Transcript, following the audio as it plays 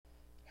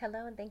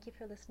Hello, and thank you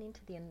for listening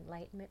to the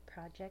Enlightenment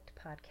Project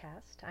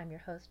podcast. I'm your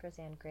host,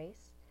 Rosanne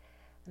Grace.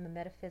 I'm a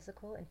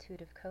metaphysical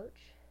intuitive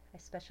coach. I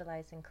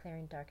specialize in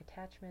clearing dark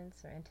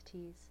attachments or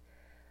entities,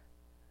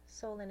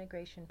 soul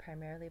integration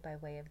primarily by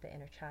way of the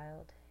inner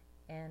child,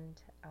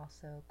 and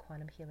also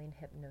quantum healing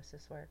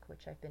hypnosis work,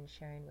 which I've been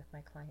sharing with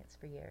my clients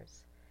for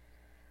years.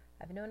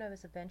 I've known I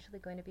was eventually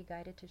going to be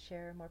guided to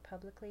share more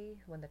publicly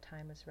when the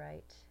time was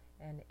right,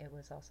 and it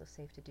was also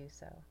safe to do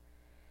so.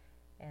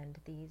 And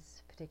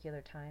these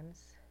particular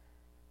times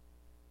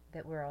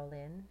that we're all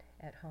in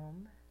at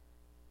home,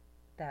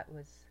 that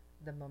was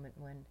the moment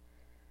when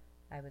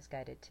I was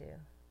guided to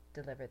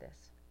deliver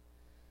this.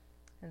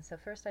 And so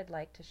first I'd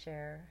like to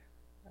share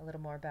a little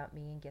more about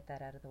me and get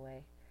that out of the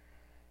way.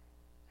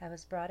 I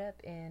was brought up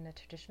in a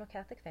traditional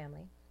Catholic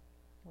family,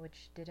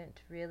 which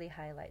didn't really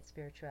highlight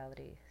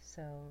spirituality.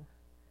 So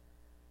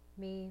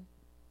me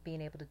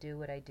being able to do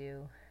what I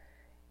do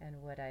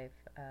and what I've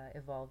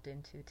evolved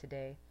into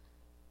today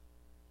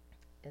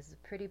is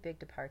a pretty big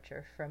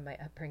departure from my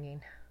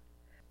upbringing.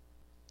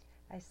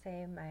 I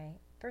say my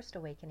first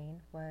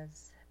awakening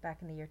was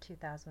back in the year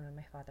 2000 when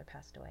my father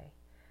passed away.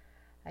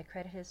 I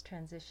credit his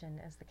transition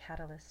as the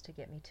catalyst to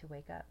get me to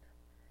wake up.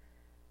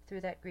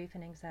 Through that grief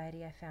and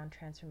anxiety, I found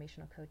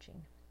transformational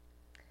coaching.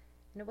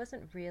 And it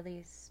wasn't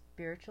really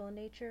spiritual in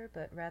nature,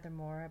 but rather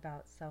more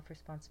about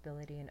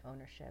self-responsibility and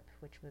ownership,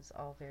 which was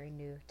all very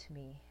new to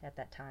me at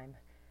that time.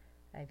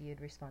 I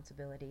viewed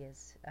responsibility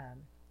as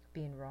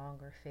being wrong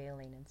or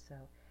failing, and so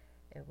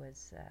it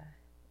was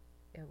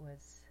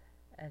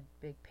a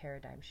big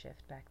paradigm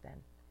shift back then.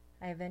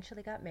 I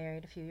eventually got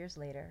married a few years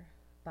later,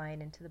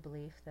 buying into the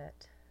belief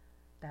that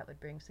that would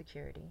bring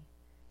security.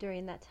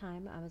 During that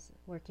time, I was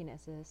working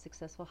as a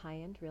successful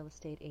high-end real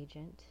estate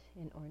agent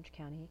in Orange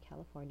County,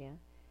 California,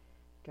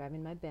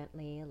 driving my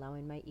Bentley,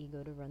 allowing my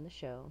ego to run the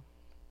show.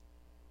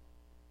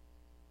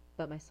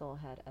 But my soul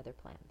had other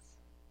plans.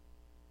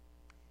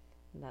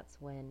 And that's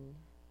when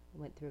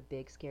I went through a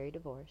big, scary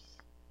divorce,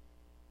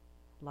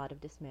 a lot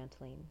of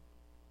dismantling.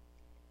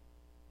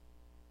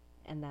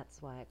 And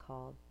that's why I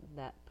called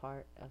that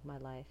part of my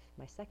life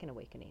my second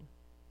awakening.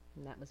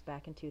 And that was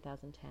back in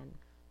 2010.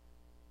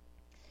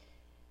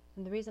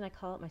 And the reason I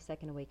call it my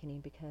second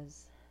awakening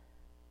because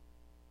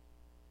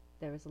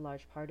there was a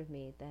large part of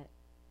me that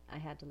I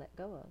had to let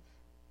go of.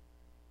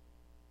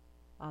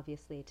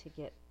 Obviously, to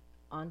get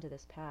onto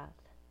this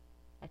path,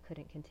 I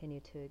couldn't continue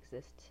to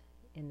exist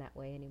in that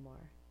way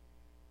anymore.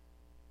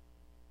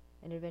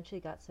 And it eventually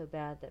got so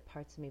bad that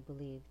parts of me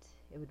believed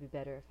it would be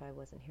better if I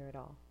wasn't here at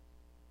all.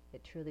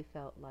 It truly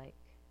felt like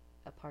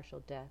a partial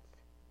death,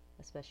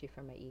 especially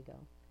for my ego.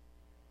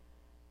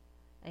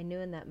 I knew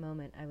in that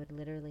moment I would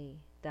literally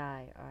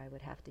die or I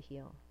would have to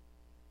heal.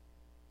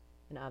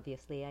 And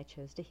obviously I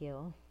chose to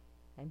heal.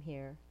 I'm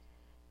here.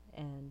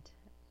 And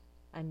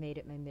I made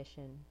it my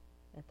mission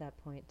at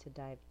that point to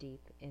dive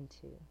deep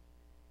into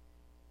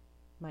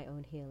my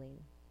own healing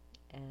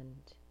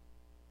and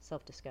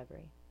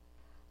self-discovery.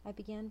 I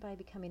began by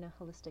becoming a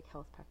holistic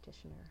health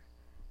practitioner.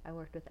 I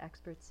worked with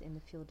experts in the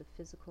field of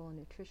physical and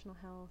nutritional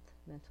health,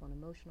 mental and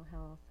emotional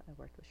health. I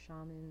worked with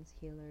shamans,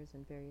 healers,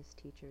 and various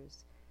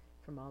teachers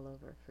from all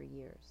over for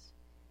years.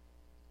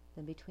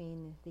 Then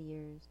between the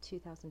years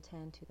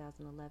 2010,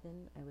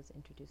 2011, I was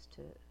introduced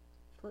to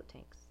float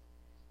tanks,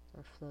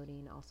 or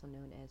floating, also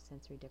known as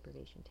sensory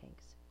deprivation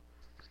tanks.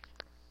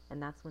 And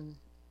that's when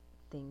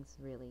things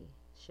really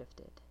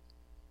shifted.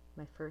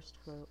 My first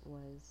float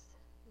was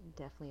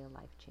definitely a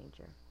life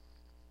changer.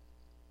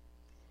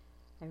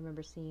 I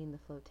remember seeing the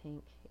float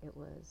tank. It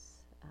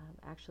was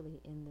actually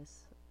in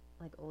this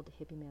like old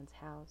hippie man's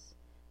house.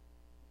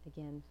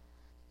 Again,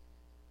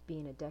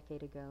 being a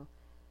decade ago,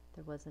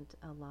 there wasn't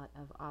a lot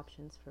of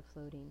options for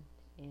floating,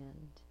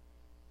 and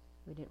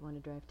we didn't want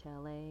to drive to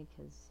LA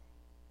because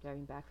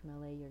driving back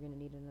from LA, you're going to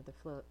need another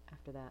float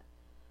after that.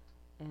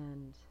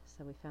 And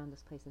so we found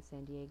this place in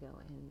San Diego,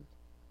 and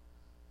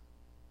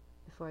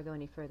before I go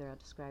any further, I'll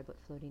describe what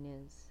floating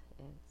is.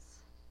 It's,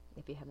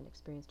 if you haven't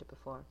experienced it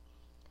before.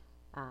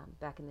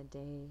 Back in the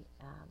day,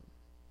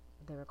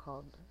 they were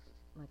called,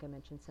 like I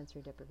mentioned,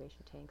 sensory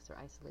deprivation tanks or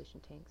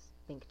isolation tanks,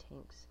 think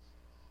tanks.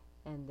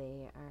 And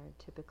they are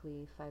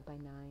typically 5 by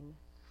 9,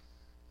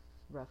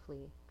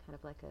 roughly, kind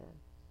of like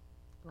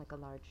a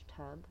large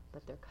tub,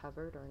 but they're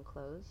covered or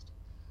enclosed,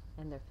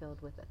 and they're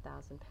filled with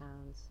 1,000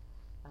 pounds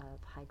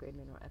of high-grade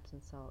mineral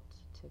Epsom salt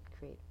to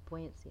create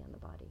buoyancy on the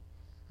body,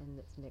 and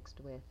it's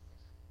mixed with,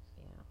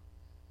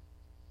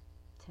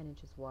 10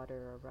 inches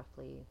water, or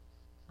roughly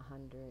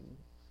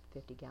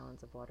 150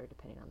 gallons of water,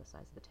 depending on the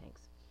size of the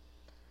tanks.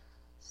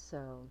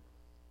 So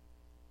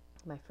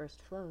my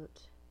first float,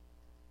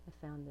 I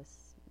found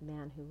this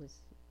man who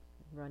was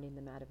running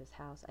them out of his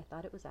house. I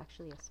thought it was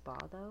actually a spa,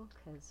 though,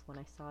 because when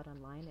I saw it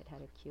online, it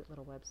had a cute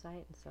little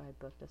website, and so I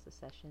booked us a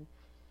session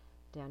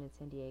down in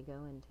San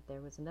Diego, and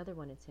there was another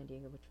one in San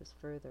Diego which was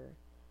further,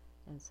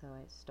 and so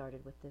I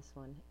started with this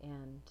one.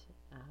 And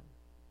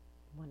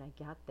when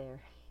I got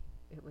there,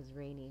 it was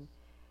raining,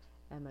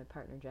 and my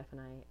partner Jeff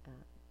and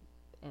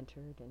I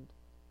entered, and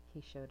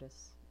he showed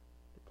us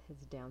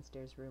his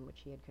downstairs room,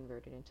 which he had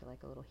converted into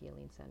like a little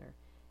healing center,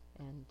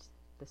 and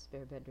the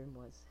spare bedroom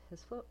was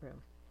his float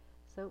room.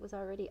 So it was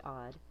already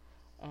odd,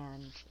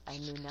 and I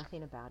knew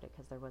nothing about it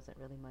because there wasn't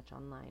really much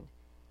online.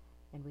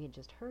 And we had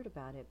just heard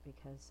about it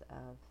because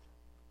of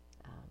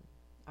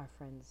our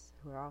friends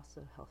who are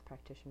also health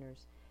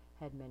practitioners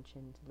had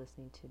mentioned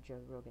listening to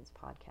Joe Rogan's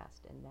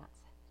podcast, and that's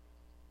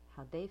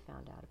how they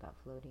found out about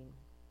floating.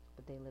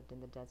 But they lived in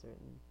the desert,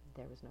 and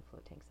there was no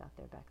float tanks out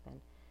there back then.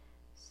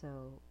 So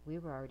we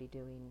were already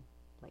doing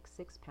like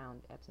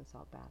 6-pound Epsom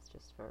salt baths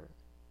just for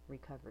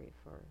recovery,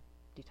 for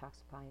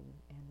detoxifying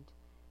and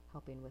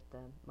helping with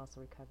the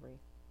muscle recovery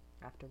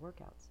after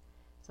workouts.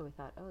 So we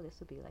thought, oh, this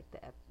would be like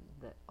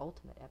the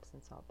ultimate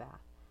Epsom salt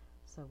bath.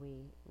 So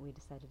we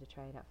decided to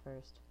try it out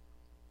first.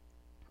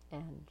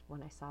 And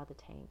when I saw the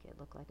tank, it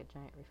looked like a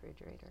giant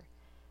refrigerator.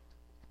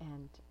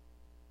 And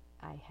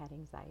I had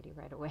anxiety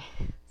right away.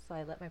 So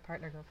I let my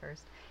partner go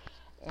first.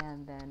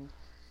 And then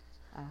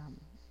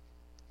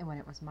and when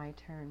it was my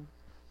turn,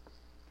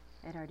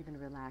 I'd already been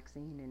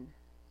relaxing in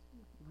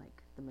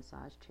like the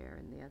massage chair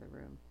in the other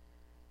room.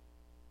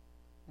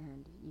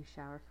 And you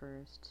shower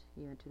first,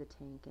 you enter the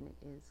tank, and it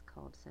is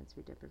called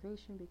sensory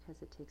deprivation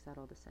because it takes out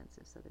all the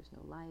senses. So there's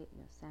no light,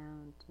 no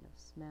sound, no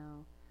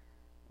smell,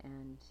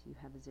 and you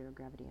have a zero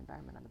gravity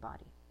environment on the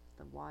body.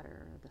 The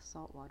water, the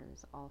salt water,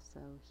 is also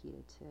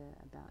heated to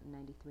about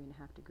 93.5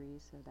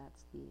 degrees, so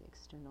that's the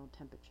external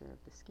temperature of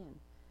the skin.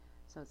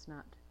 So it's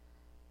not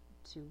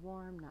too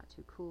warm, not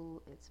too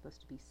cool. It's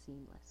supposed to be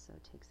seamless, so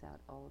it takes out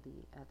all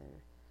the other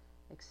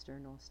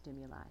external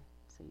stimuli,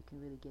 so you can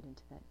really get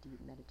into that deep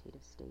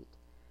meditative state,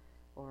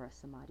 or a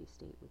samadhi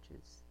state, which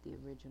is the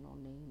original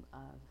name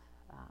of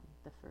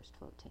the first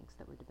float tanks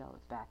that were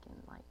developed back in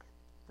like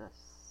the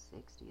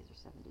 60s or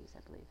 70s,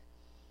 I believe.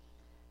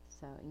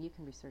 So, and you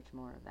can research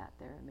more of that.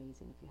 They're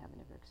amazing if you haven't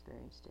ever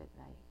experienced it.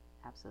 I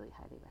absolutely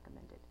highly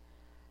recommend it.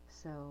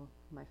 So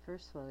my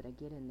first float, I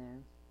get in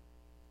there,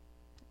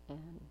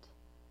 and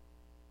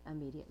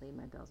immediately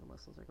my bells and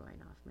whistles are going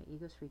off. My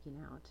ego's freaking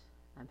out.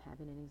 I'm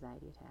having an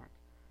anxiety attack.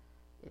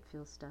 It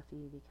feels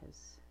stuffy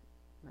because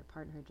my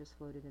partner had just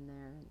floated in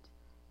there, and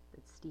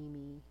it's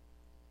steamy,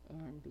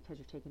 and because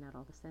you're taking out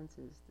all the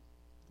senses,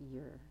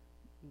 you're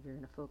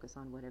going to focus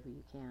on whatever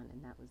you can,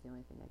 and that was the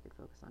only thing I could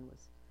focus on,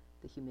 was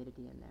the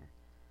humidity in there.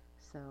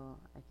 So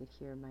I could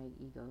hear my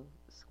ego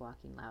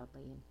squawking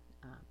loudly, and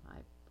I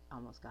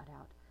almost got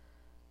out.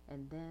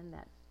 And then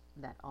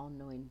that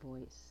all-knowing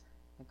voice,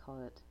 I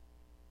call it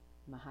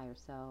my higher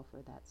self,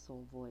 or that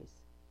soul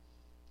voice,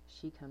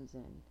 she comes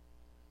in,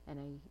 and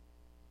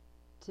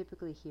I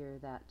typically hear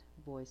that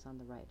voice on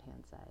the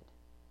right-hand side,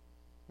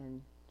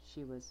 and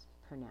she was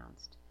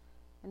pronounced.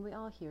 And we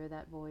all hear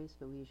that voice,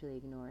 but we usually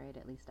ignore it.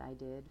 At least I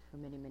did for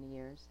many, many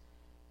years.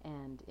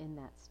 And in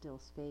that still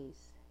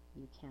space,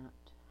 you can't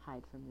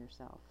hide from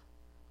yourself,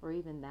 or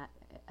even that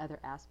other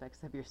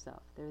aspects of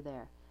yourself. They're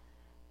there.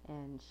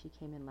 And she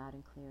came in loud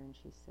and clear, and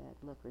she said,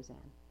 "Look,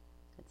 Rosanne,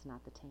 it's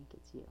not the tank,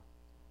 it's you.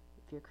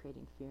 If you're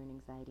creating fear and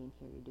anxiety in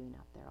here, you're doing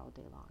out there all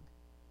day long.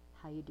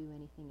 How you do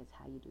anything is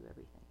how you do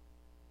everything."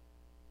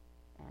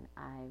 And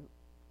I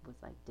was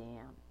like,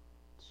 damn,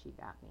 she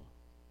got me.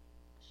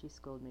 She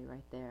schooled me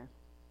right there.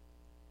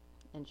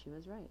 And she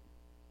was right.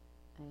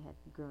 I had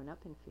grown up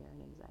in fear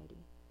and anxiety,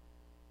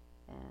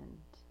 and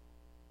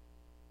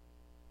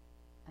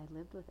I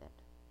lived with it.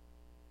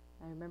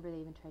 I remember they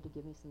even tried to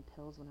give me some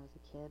pills when I was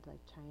a kid,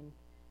 like try and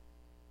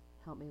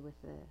help me with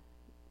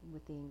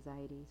the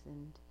anxieties,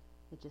 and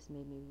it just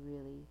made me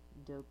really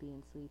dopey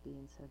and sleepy,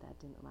 and so that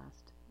didn't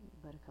last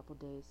but a couple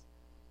days.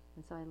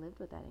 And so I lived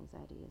with that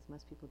anxiety, as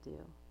most people do.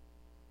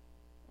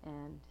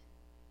 And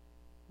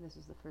this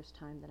was the first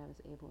time that I was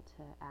able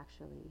to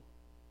actually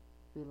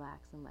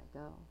relax and let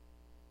go.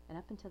 And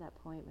up until that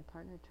point, my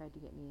partner tried to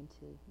get me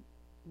into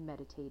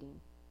meditating.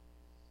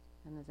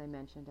 And as I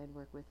mentioned, I'd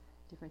work with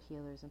different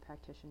healers and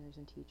practitioners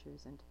and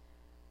teachers, and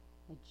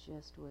I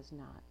just was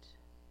not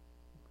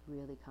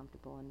really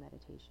comfortable in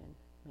meditation.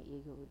 My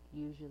ego would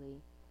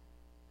usually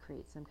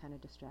create some kind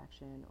of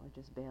distraction or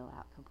just bail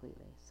out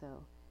completely. So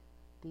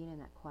being in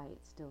that quiet,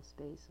 still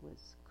space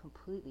was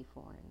completely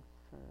foreign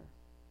for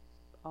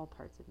all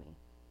parts of me.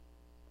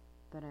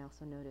 But I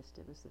also noticed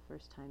it was the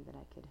first time that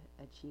I could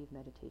achieve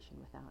meditation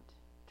without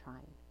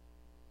trying.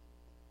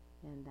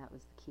 And that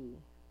was the key.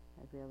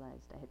 I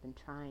realized I had been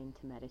trying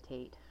to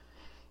meditate.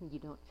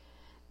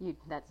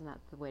 That's not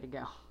the way to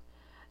go.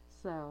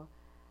 So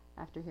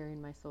after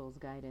hearing my soul's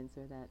guidance,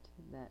 or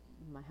that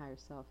my higher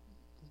self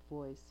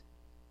voice,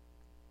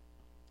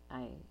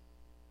 I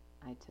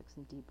took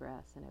some deep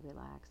breaths, and I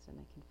relaxed, and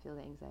I could feel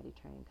the anxiety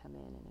try and come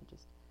in, and I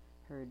just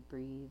heard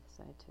breathe.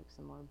 So I took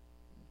some more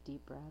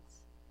deep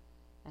breaths,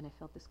 and I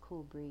felt this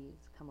cool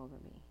breeze come over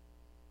me.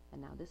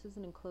 And now this is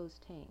an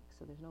enclosed tank,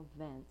 so there's no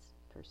vents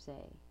per se.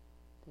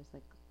 There's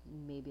like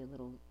maybe a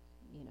little,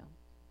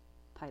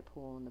 pipe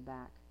hole in the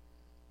back,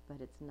 but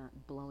it's not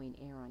blowing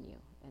air on you.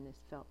 And this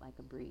felt like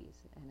a breeze,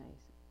 and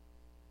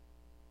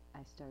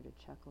I started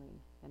chuckling,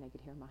 and I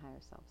could hear my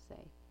higher self say,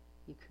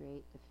 "You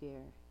create the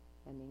fear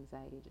and the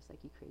anxiety just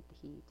like you create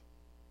the heat."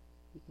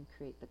 you can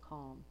create the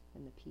calm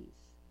and the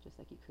peace, just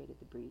like you created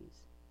the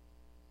breeze.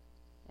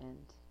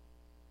 And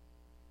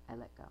I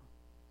let go.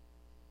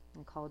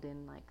 And called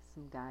in like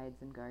some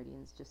guides and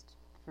guardians just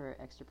for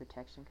extra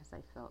protection, because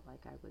I felt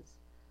like I was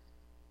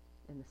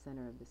in the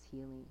center of this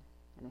healing.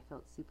 And I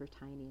felt super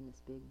tiny in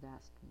this big,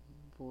 vast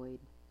void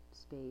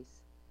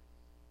space.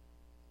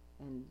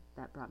 And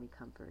that brought me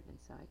comfort, and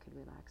so I could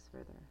relax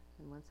further.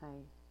 And once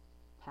I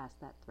passed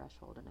that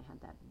threshold and I had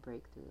that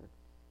breakthrough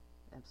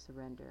of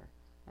surrender,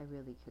 I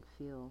really could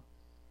feel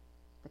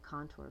the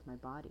contour of my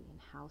body and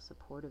how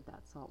supportive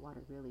that salt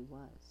water really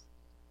was.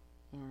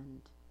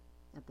 And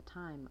at the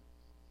time,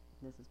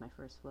 this is my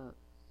first float,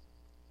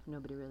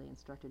 nobody really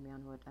instructed me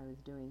on what I was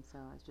doing, so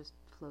I was just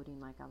floating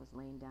like I was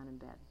laying down in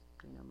bed.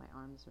 You know, my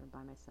arms are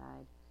by my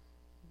side,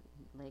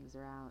 legs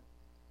are out,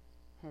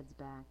 head's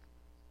back,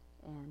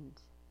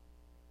 and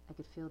I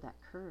could feel that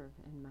curve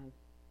in my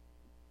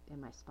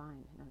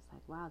spine, and I was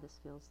like, wow, this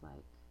feels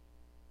like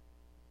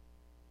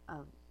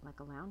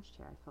a lounge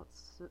chair. I felt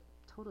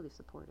totally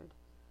supported.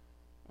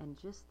 And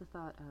just the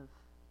thought of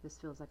this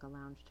feels like a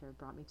lounge chair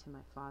brought me to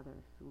my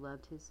father, who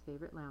loved his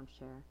favorite lounge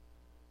chair,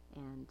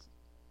 and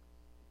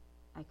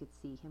I could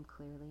see him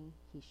clearly.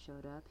 He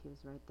showed up, he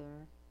was right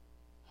there,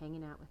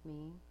 hanging out with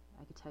me.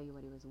 I could tell you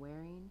what he was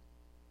wearing.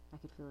 I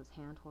could feel his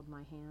hand hold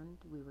my hand.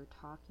 We were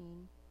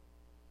talking.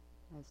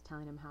 I was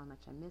telling him how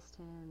much I missed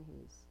him. He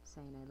was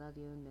saying I love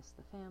you and miss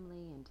the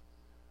family, and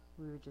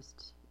we were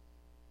just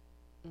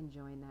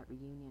enjoying that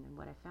reunion. And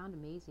what I found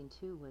amazing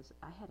too was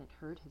I hadn't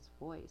heard his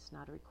voice,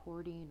 not a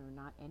recording or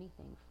not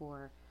anything,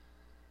 for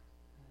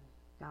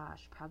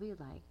gosh, probably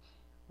like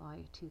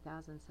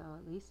 2000, so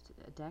at least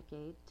a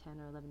decade, 10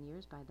 or 11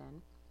 years by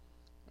then.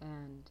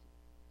 And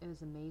it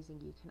was amazing.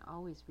 You can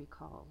always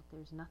recall.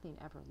 There's nothing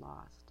ever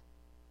lost.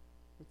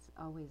 It's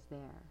always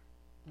there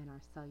in our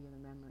cellular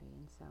memory.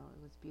 And so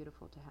it was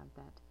beautiful to have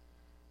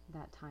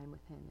that time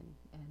with him,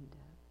 and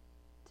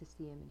to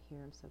see him and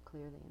hear him so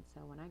clearly. And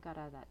so when I got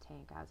out of that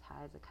tank, I was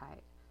high as a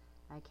kite.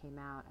 I came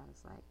out, I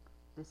was like,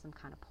 this is some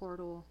kind of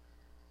portal.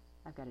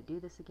 I've got to do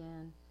this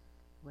again.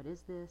 What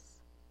is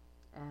this?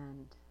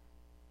 And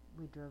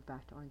we drove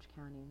back to Orange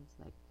County. It was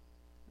like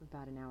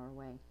about an hour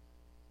away.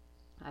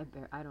 I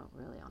don't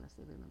really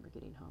honestly remember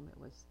getting home.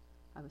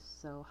 I was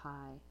so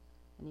high.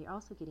 And you're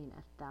also getting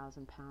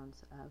 1,000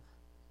 pounds of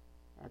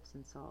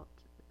Epsom salt,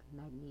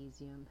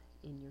 magnesium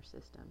in your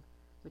system,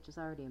 which is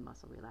already a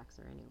muscle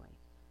relaxer anyway.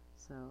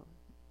 So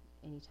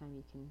anytime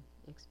you can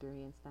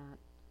experience that,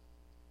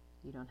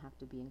 you don't have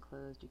to be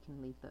enclosed. You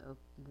can leave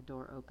the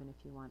door open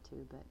if you want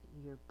to, but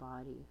your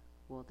body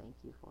will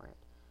thank you for it.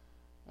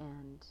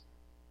 And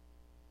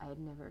I had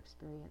never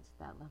experienced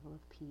that level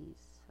of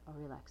peace or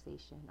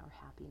relaxation or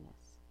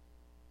happiness.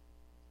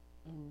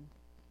 And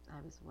I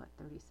was,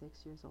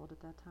 36 years old at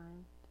that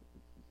time?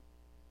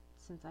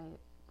 Since I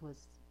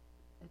was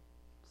a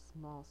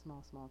small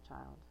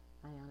child,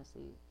 I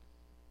honestly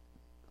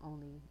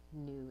only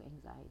knew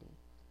anxiety.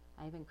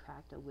 I even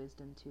cracked a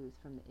wisdom tooth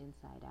from the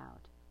inside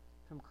out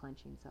from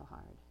clenching so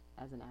hard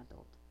as an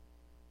adult.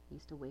 I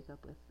used to wake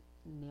up with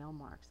nail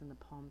marks in the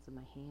palms of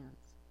my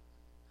hands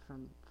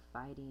from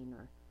fighting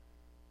or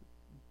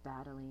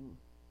battling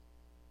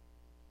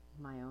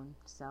my own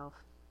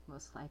self,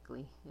 most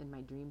likely in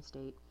my dream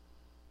state,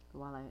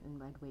 while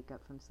I'd wake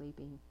up from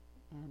sleeping,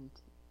 and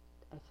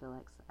I feel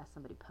like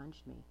somebody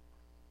punched me.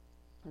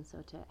 And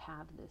so to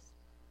have this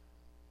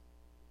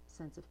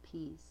sense of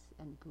peace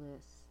and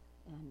bliss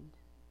and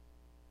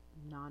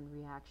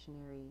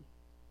non-reactionary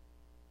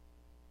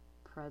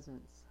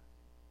presence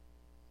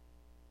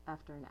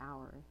after an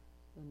hour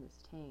in this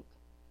tank,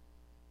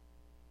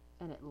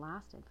 and it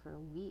lasted for a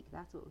week.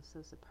 That's what was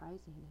so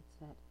surprising. It's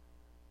that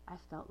I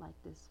felt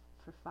like this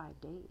for 5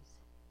 days.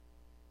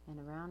 And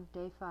around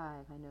day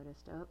 5, I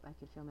noticed, I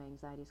could feel my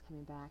anxieties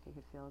coming back. I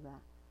could feel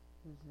that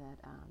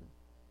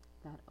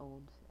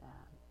old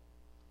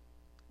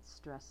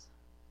stress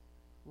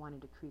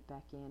wanting to creep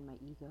back in, my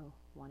ego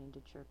wanting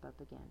to chirp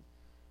up again.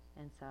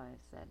 And so I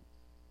said,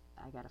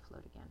 I gotta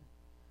float again.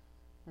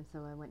 And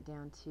so I went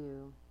down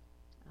to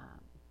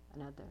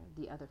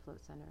the other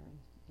float center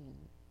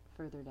in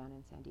further down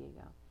in San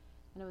Diego.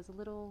 And it was a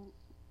little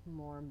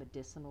more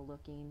medicinal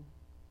looking,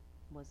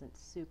 wasn't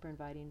super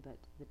inviting, but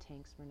the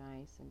tanks were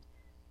nice and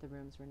the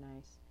rooms were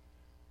nice.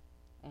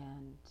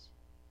 And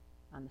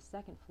on the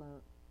second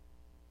float,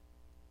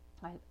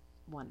 I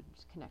wanted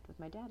to connect with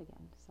my dad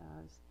again. So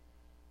I was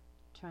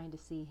trying to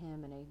see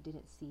him, and I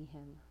didn't see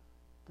him,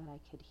 but I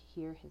could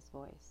hear his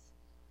voice.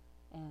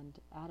 And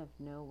out of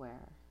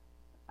nowhere,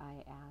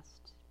 I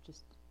asked,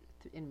 just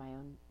in my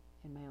own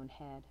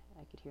head,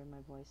 I could hear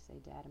my voice say,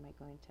 Dad, am I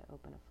going to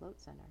open a float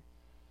center?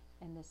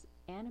 And this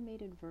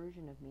animated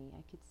version of me,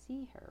 I could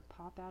see her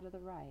pop out of the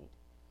right,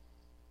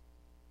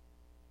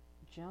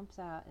 jumps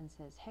out and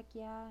says, heck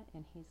yeah,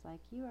 and he's like,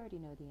 you already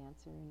know the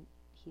answer, and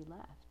he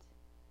left.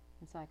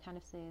 And so I kind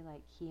of say,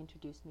 like, he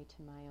introduced me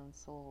to my own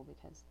soul,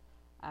 because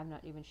I'm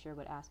not even sure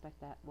what aspect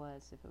that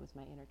was, if it was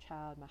my inner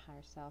child, my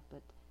higher self,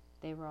 but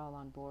they were all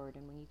on board.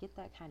 And when you get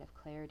that kind of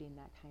clarity and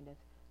that kind of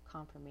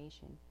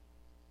confirmation,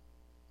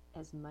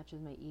 as much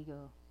as my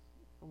ego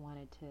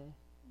wanted to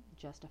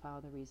justify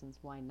all the reasons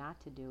why not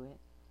to do it,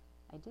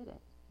 I did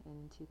it. And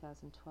in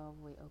 2012,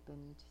 we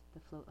opened the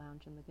Float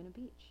Lounge in Laguna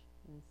Beach.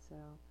 And so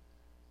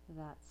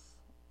that's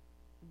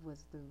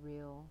was the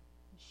real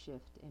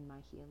shift in my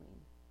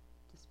healing.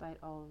 Despite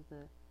all of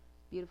the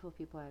beautiful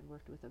people I had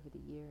worked with over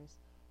the years,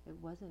 it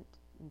wasn't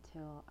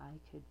until I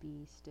could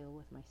be still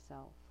with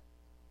myself.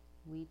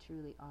 We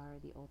truly are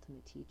the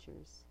ultimate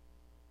teachers.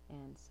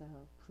 And so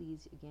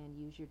please, again,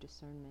 use your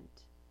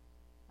discernment.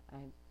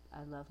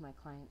 I love my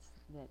clients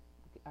that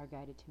are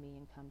guided to me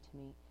and come to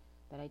me,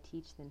 but I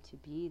teach them to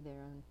be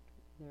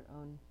their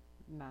own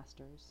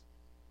masters.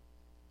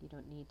 You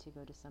don't need to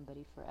go to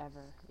somebody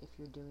forever if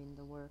you're doing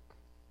the work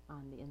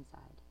on the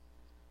inside.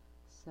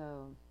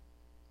 So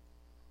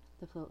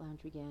the Float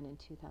Lounge began in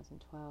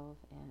 2012,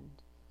 and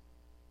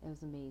it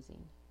was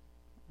amazing.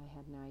 I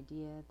had no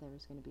idea there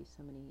was going to be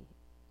so many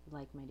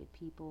like-minded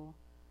people.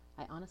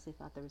 I honestly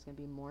thought there was going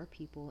to be more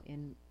people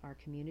in our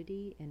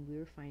community, and we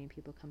were finding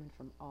people coming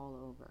from all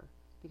over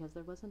because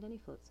there wasn't any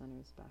float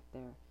centers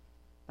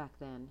back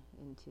then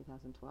in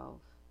 2012,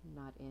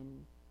 not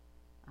in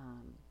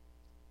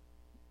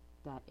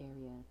that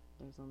area.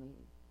 There's only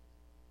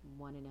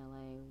one in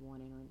LA,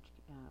 one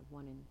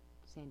in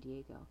San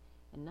Diego,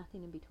 and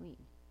nothing in between,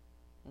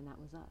 and that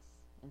was us.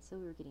 And so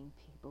we were getting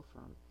people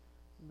from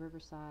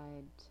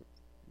Riverside to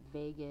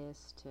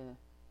Vegas to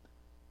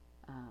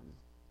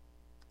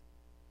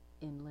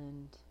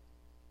inland,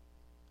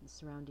 the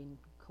surrounding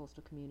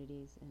coastal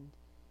communities, and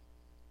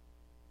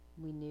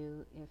we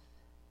knew if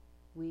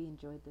we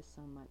enjoyed this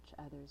so much,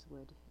 others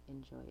would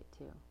enjoy it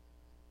too.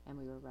 And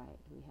we were right.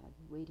 We had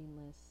waiting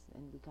lists,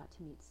 and we got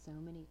to meet so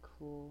many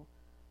cool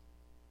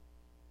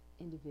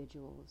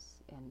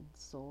individuals and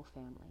soul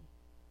family,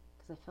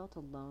 because I felt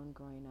alone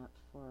growing up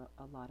for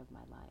a lot of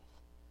my life,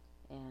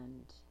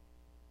 and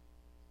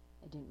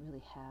I didn't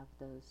really have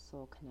those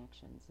soul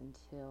connections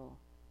until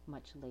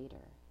much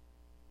later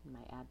in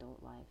my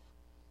adult life.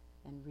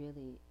 And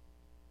really,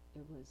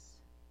 it was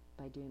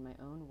by doing my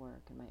own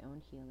work and my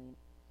own healing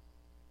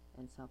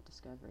and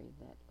self-discovery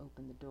that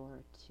opened the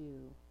door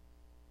to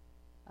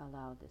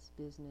allow this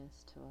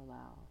business, to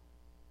allow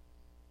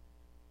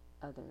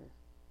other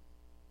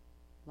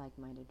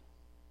like-minded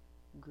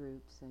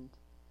groups and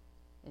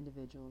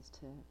individuals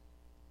to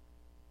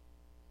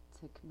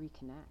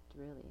reconnect,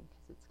 really,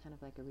 because it's kind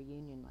of like a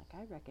reunion. Like,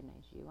 I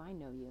recognize you, I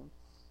know you.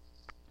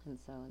 And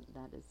so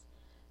that is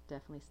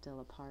definitely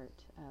still a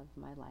part of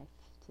my life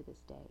to this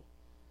day.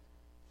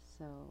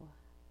 So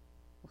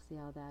we'll see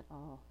how that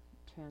all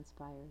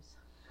transpires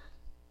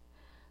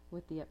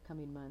with the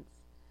upcoming months,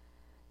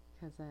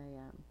 because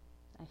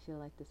I feel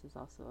like this is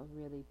also a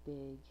really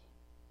big,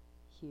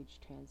 huge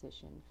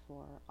transition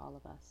for all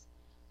of us.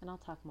 And I'll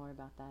talk more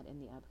about that in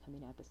the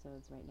upcoming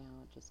episodes. Right now,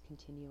 I'll just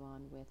continue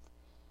on with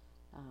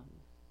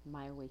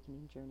my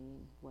awakening journey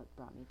and what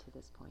brought me to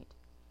this point.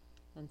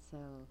 And so,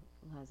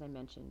 as I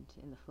mentioned,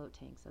 in the float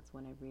tanks, that's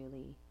when I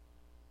really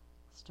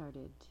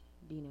started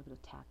being able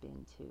to tap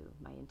into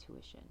my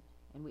intuition.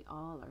 And we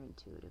all are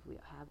intuitive. We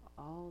have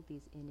all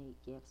these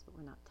innate gifts, but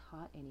we're not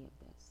taught any of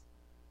this.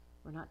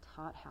 We're not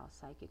taught how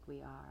psychic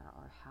we are,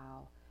 or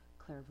how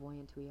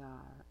clairvoyant we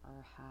are,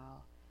 or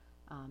how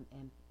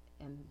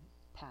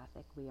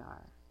empathic we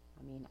are.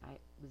 I mean, I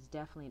was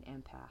definitely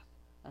an empath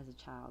as a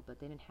child, but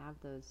they didn't have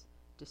those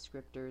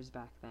descriptors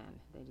back then.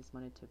 They just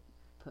wanted to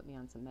put me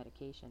on some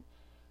medication.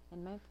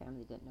 And my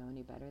family didn't know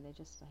any better. They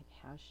just like,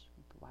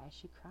 why is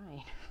she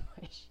crying?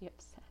 Why is she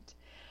upset?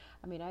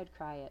 I mean, I'd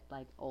cry at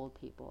like old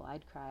people.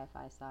 I'd cry if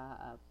I saw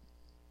a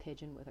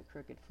pigeon with a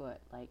crooked foot.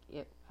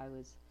 I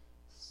was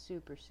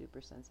super,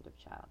 super sensitive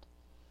child.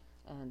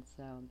 And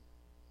so,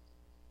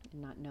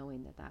 not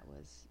knowing that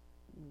was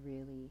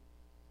really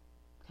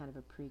kind of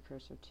a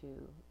precursor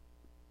to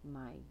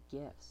my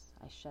gifts,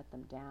 I shut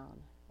them down.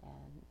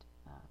 And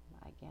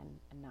again,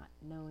 not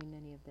knowing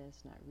any of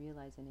this, not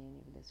realizing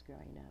any of this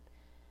growing up,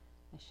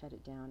 I shut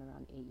it down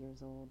around 8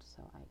 years old,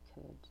 so I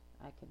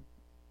could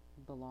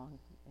belong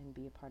and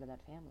be a part of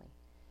that family.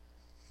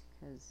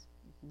 Because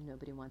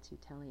nobody wants you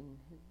telling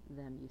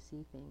them you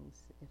see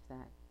things if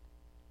that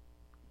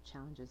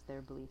challenges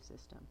their belief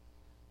system.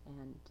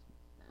 And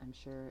I'm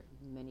sure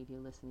many of you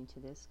listening to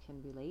this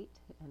can relate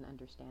and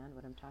understand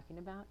what I'm talking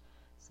about.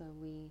 So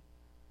we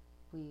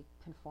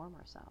conform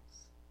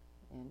ourselves,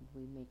 and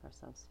we make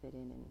ourselves fit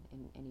in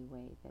any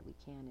way that we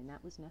can. And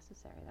that was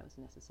necessary. That was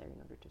necessary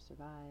in order to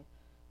survive,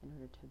 in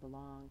order to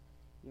belong.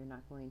 You're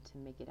not going to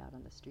make it out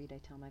on the street, I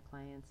tell my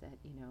clients, at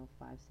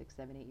 5, 6,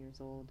 7, 8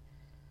 years old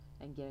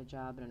and get a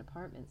job in an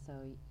apartment. So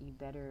you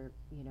better,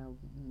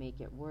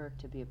 make it work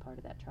to be a part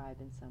of that tribe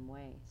in some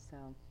way.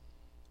 So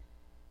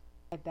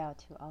I bow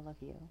to all of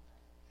you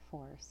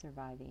for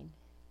surviving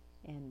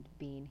and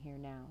being here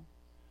now.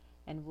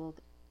 And we'll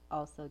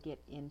also get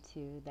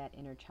into that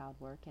inner child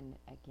work, and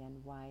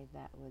again, why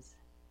that was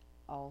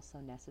all so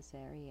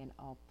necessary and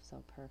all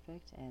so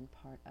perfect and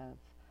part of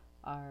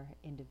our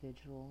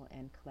individual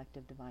and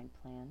collective divine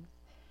plans.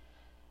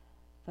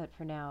 But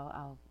for now,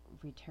 I'll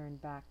return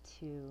back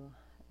to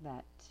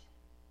that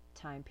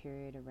time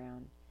period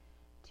around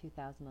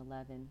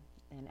 2011,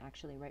 and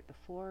actually right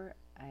before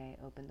I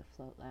opened the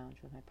Float Lounge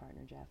with my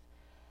partner Jeff,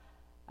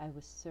 I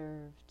was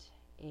served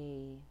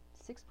a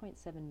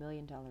 $6.7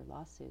 million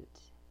lawsuit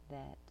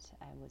that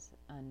I was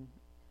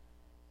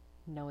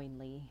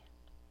unknowingly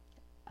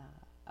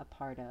a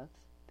part of,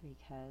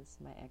 because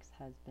my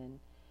ex-husband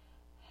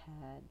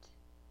had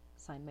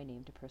signed my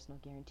name to personal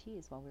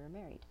guarantees while we were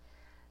married.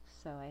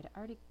 So I had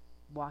already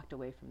walked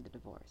away from the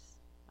divorce.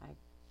 I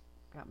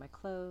got my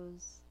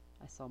clothes,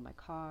 I sold my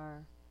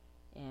car,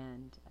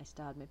 and I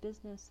still had my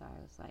business. So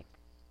I was like,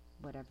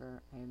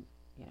 whatever,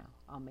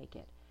 I'll make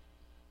it.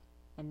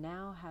 And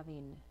now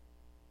having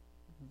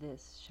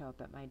this show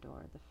up at my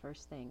door, the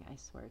first thing I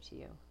swear to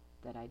you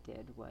that I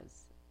did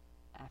was,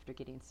 after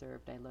getting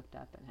served, I looked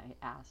up and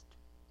I asked,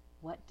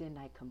 what didn't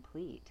I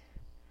complete?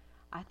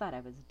 I thought I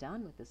was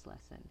done with this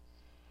lesson.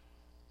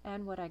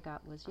 And what I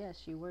got was,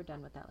 yes, you were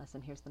done with that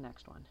lesson. Here's the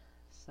next one.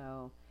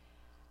 So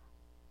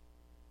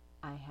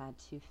I had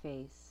to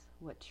face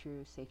what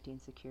true safety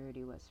and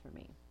security was for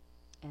me.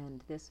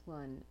 And this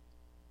one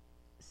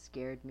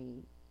scared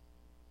me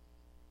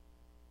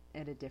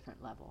at a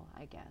different level,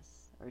 I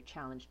guess, or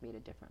challenged me at a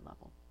different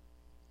level.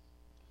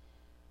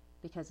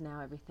 Because now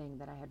everything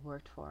that I had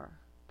worked for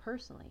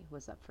personally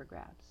was up for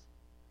grabs.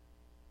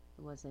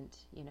 It wasn't,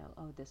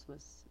 this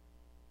was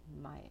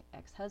my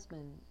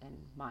ex-husband and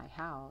my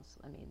house.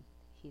 I mean,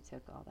 he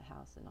took all the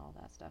house and all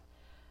that stuff.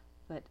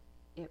 But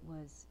it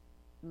was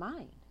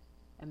mine.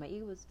 And my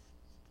ego was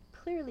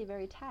clearly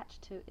very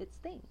attached to its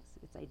things,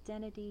 its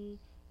identity,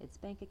 its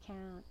bank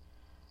account,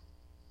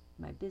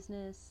 my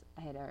business.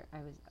 I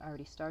was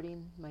already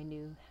starting my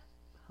new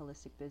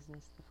holistic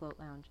business, the Float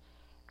Lounge,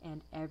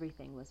 and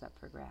everything was up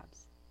for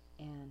grabs.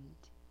 And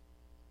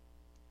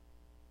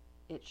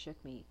it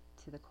shook me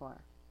to the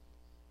core.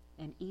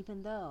 And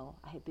even though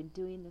I had been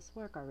doing this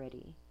work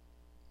already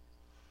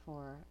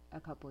for a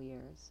couple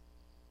years,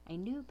 I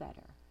knew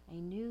better. I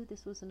knew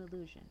this was an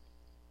illusion.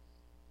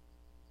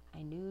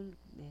 I knew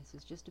this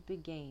was just a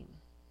big game,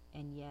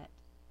 and yet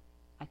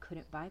I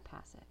couldn't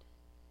bypass it.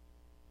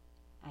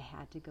 I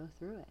had to go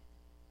through it.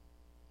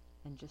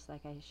 And just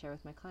like I share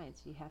with my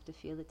clients, you have to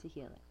feel it to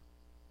heal it.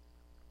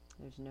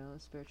 There's no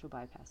spiritual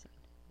bypassing.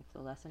 If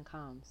the lesson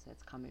comes,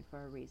 it's coming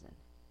for a reason,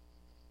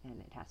 and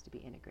it has to be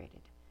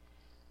integrated.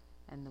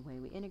 And the way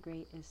we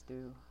integrate is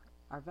through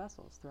our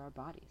vessels, through our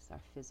bodies,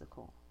 our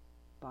physical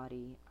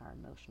body, our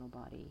emotional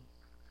body,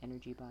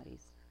 energy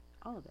bodies,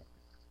 all of it.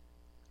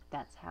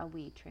 That's how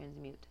we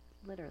transmute,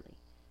 literally.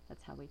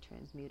 That's how we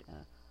transmute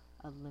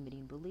a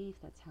limiting belief.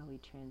 That's how we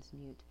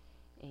transmute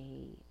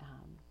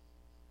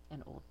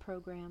an old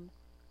program,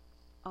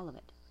 all of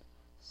it.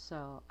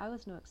 So I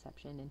was no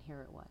exception, and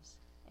here it was.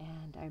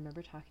 And I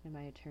remember talking to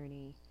my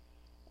attorney,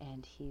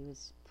 and he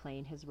was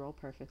playing his role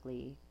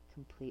perfectly,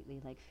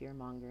 completely like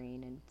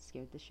fear-mongering, and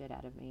scared the shit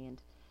out of me,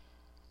 and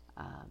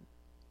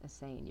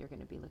saying, you're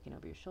going to be looking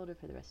over your shoulder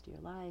for the rest of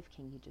your life.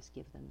 Can you just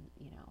give them,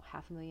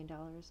 $500,000?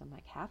 I'm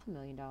like,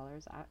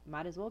 $500,000? I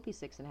might as well be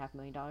 $6.5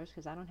 million,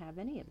 because I don't have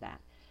any of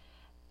that.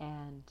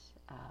 And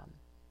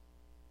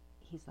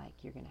he's like,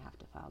 you're going to have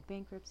to file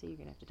bankruptcy. You're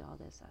going to have to do all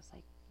this. I was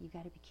like, you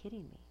got to be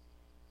kidding me.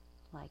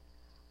 Like,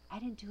 I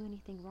didn't do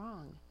anything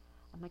wrong.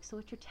 I'm like, so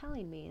what you're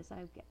telling me is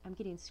I'm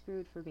getting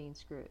screwed for being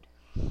screwed.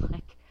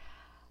 Like,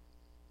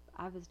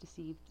 I was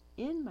deceived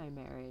in my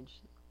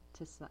marriage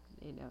to,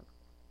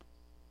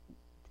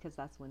 because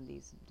that's when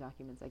these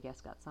documents, I guess,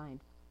 got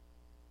signed.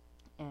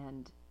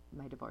 And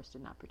my divorce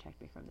did not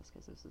protect me from this,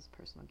 because this was a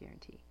personal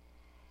guarantee.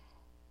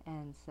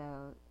 And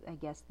so I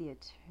guess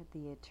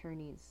the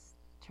attorneys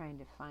trying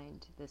to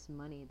find this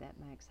money that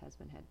my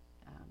ex-husband had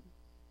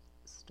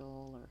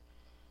stole or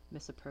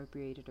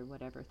misappropriated or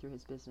whatever through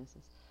his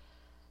businesses,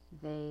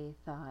 they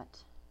thought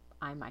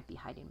I might be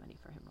hiding money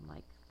for him. I'm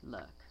like,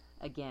 look,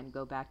 again,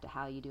 go back to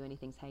how you do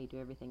anything's how you do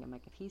everything. I'm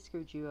like, if he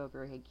screwed you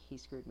over, he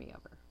screwed me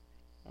over.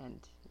 And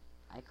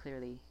I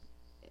clearly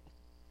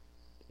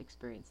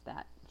experienced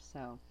that.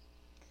 So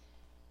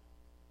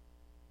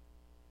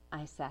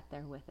I sat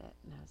there with it,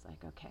 and I was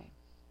like, okay,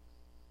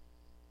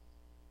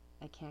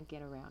 I can't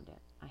get around it.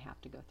 I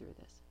have to go through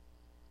this.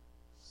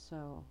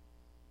 So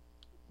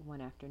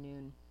one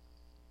afternoon,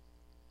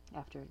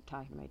 after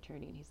talking to my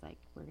attorney, and he's like,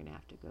 we're going to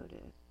have to go to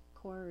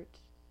court.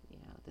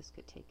 This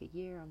could take a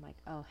year. I'm like,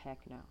 oh, heck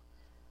no.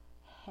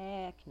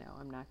 Heck no.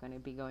 I'm not going to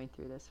be going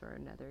through this for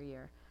another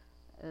year.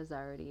 It was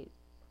already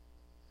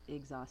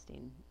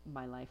exhausting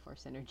my life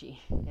force energy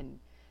and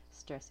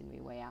stressing me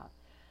way out.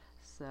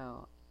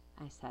 So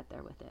I sat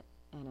there with it,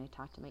 and I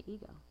talked to my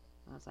ego.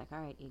 I was like,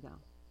 all right, ego,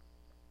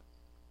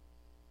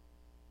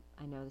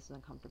 I know this is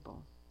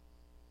uncomfortable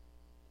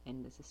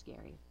and this is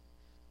scary,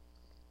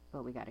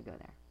 but we got to go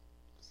there.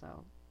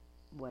 So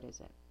what is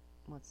it?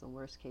 What's the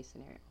worst case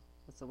scenario?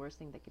 What's the worst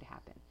thing that could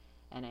happen?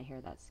 And I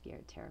hear that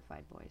scared,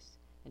 terrified voice,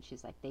 and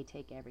she's like, they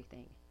take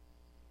everything.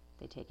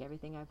 They take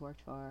everything I've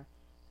worked for,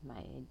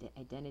 my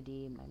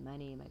identity, my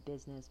money, my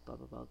business, blah,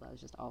 blah, blah, blah. It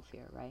was just all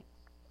fear, right?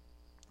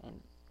 And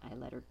I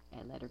let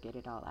her get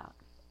it all out.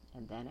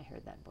 And then I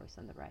heard that voice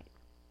on the right.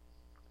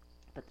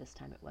 But this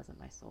time it wasn't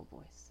my soul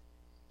voice.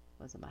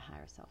 It wasn't my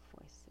higher self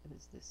voice. It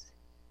was this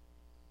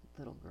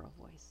little girl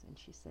voice. And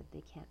she said,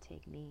 they can't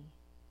take me.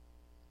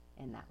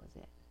 And that was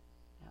it.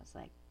 I was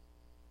like,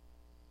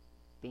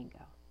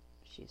 bingo,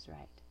 she's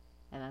right.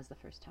 And that was the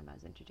first time I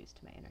was introduced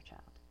to my inner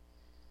child.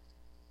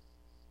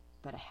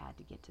 But I had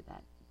to get to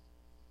that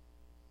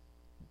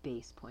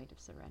base point of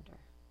surrender.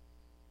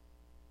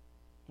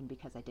 And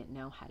because I didn't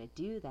know how to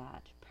do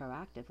that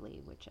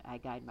proactively, which I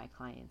guide my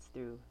clients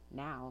through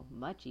now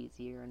much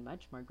easier and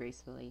much more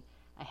gracefully,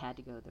 I had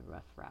to go the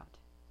rough route.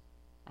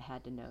 I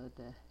had to know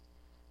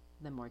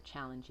the more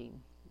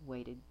challenging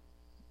way to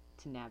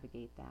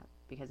navigate that,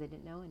 because I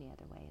didn't know any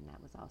other way, and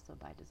that was also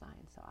by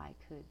design, so I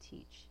could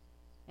teach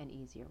an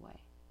easier way.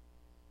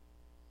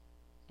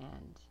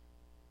 And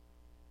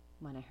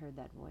when I heard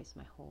that voice,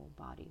 my whole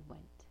body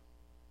went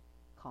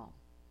calm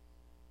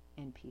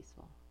and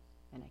peaceful,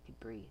 and I could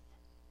breathe.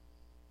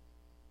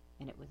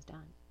 And it was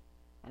done.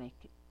 And I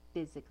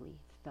physically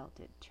felt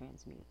it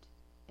transmute.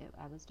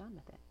 I was done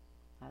with it.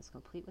 I was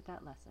complete with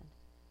that lesson.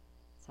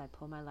 So I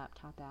pulled my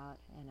laptop out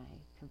and I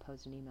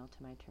composed an email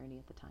to my attorney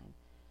at the time.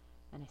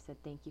 And I said,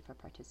 thank you for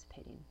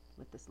participating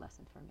with this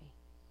lesson for me.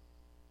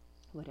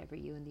 Whatever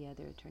you and the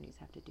other attorneys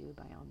have to do,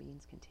 by all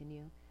means,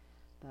 continue.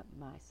 But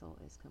my soul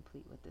is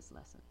complete with this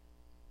lesson.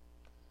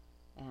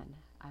 And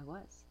I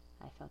was.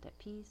 I felt at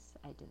peace.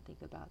 I didn't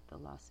think about the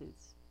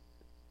lawsuits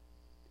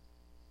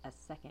a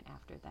second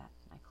after that.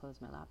 I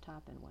closed my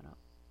laptop and went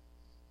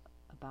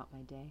about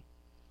my day.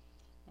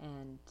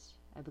 And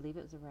I believe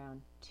it was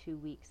around 2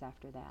 weeks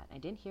after that. I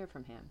didn't hear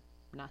from him.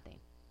 Nothing.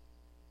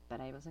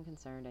 But I wasn't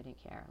concerned. I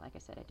didn't care. Like I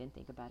said, I didn't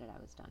think about it. I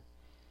was done.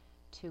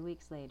 2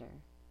 weeks later,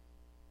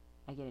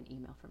 I get an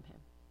email from him.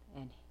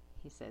 And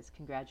he says,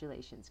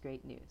 congratulations,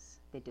 great news.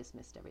 They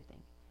dismissed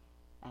everything.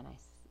 And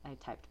I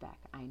typed back,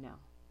 I know.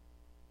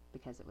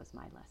 Because it was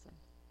my lesson.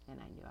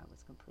 And I knew I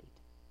was complete.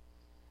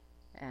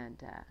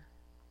 And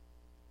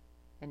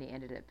he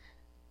ended up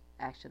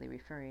actually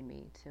referring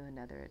me to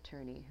another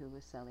attorney who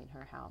was selling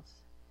her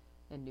house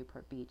in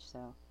Newport Beach.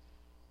 So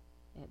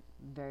it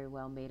very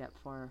well made up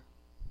for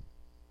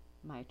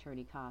my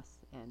attorney costs,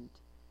 and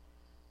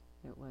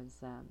it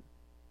was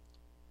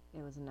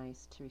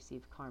nice to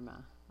receive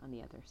karma on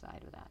the other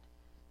side of that.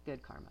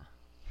 Good karma.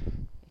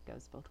 It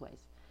goes both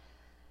ways.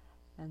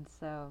 And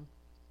so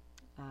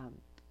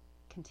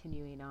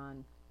continuing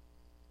on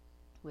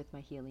with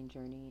my healing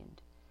journey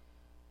and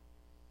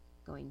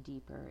going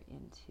deeper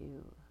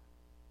into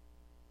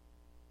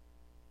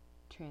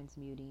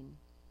transmuting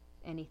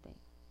anything,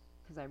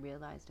 because I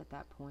realized at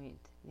that point,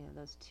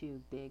 those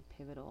two big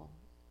pivotal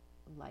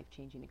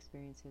life-changing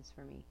experiences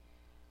for me,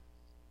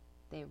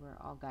 they were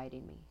all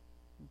guiding me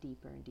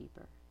deeper and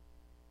deeper.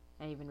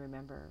 I even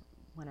remember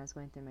when I was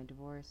going through my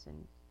divorce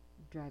and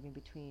driving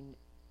between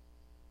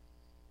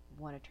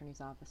one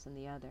attorney's office and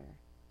the other.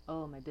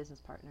 My business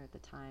partner at the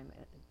time,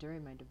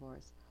 during my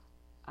divorce,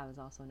 I was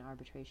also in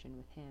arbitration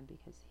with him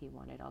because he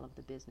wanted all of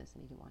the business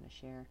and he didn't want to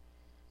share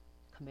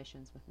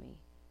commissions with me.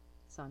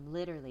 So I'm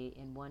literally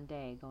in one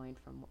day going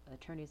from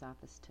attorney's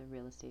office to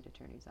real estate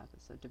attorney's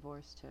office. So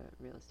divorce to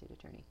real estate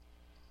attorney.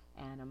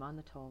 And I'm on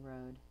the toll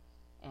road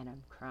and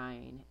I'm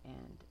crying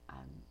and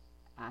I'm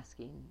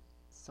asking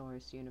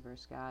Source,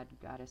 Universe, God,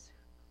 Goddess,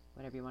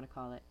 whatever you want to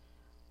call it,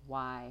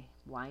 why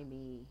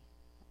me?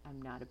 I'm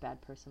not a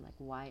bad person. Like,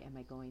 why am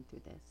I going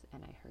through this?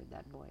 And I heard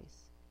that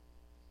voice.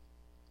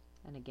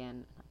 And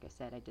again, like I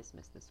said, I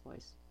dismissed this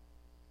voice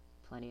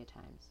plenty of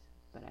times,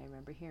 but I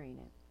remember hearing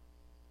it.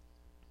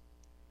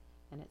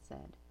 And it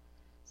said,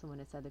 so when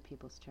it's other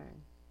people's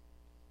turn,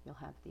 you'll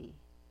have the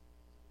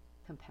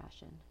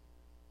compassion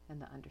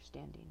and the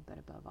understanding, but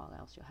above all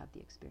else, you'll have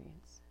the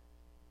experience,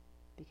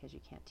 because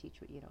you can't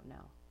teach what you don't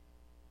know.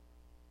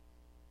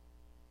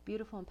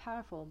 Beautiful and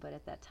powerful, but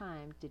at that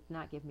time did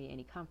not give me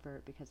any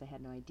comfort because I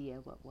had no idea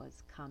what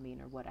was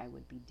coming or what I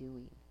would be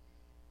doing.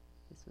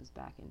 This was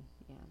back in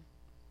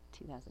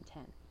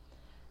 2010.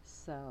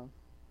 So,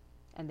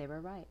 and they were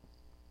right.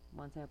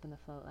 Once I opened the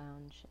Float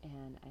Lounge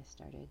and I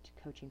started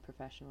coaching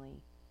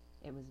professionally,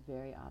 it was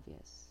very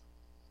obvious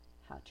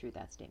how true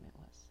that statement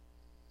was.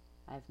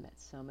 I've met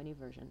so many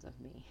versions of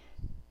me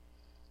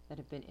that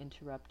have been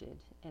interrupted,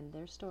 and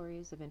their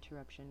stories of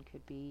interruption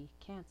could be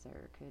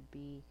cancer, could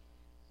be,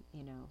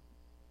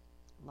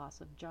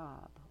 loss of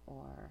job,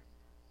 or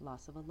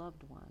loss of a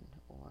loved one,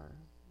 or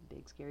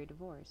big scary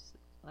divorce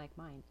like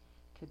mine.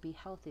 Could be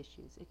health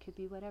issues. It could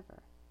be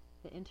whatever.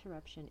 The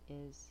interruption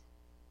is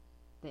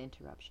the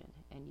interruption,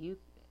 and you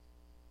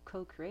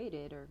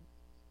co-created or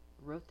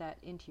wrote that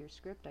into your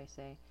script, I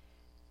say,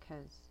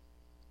 because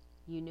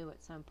you knew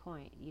at some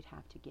point you'd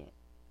have to get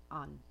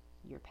on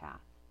your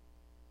path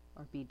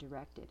or be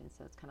directed, and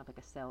so it's kind of like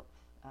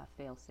a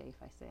fail-safe,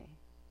 I say.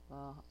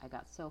 Well, I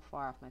got so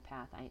far off my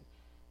path,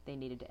 they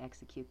needed to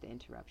execute the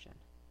interruption.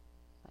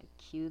 Like,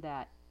 cue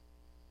that,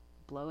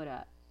 blow it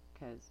up,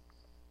 because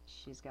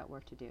she's got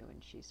work to do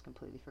and she's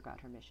completely forgot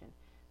her mission,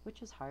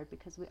 which is hard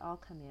because we all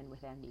come in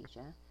with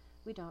amnesia.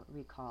 We don't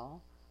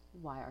recall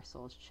why our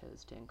souls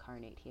chose to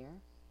incarnate here.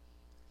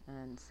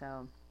 And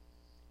so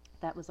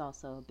that was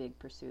also a big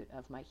pursuit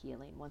of my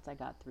healing. Once I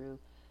got through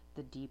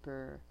the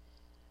deeper,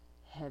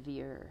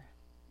 heavier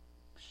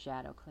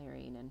shadow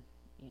clearing and,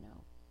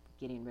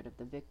 getting rid of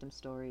the victim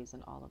stories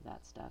and all of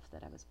that stuff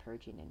that I was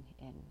purging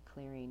and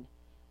clearing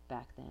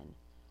back then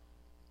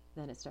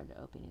it started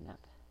opening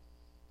up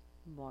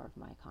more of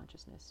my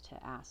consciousness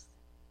to ask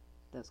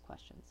those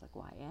questions, like,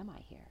 why am I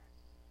here?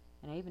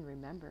 And I even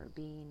remember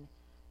being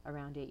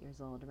around 8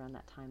 years old, around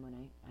that time when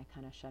I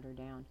kind of shut her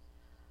down,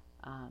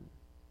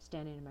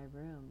 standing in my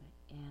room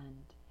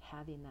and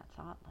having that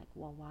thought, like,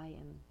 well, why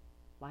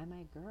am I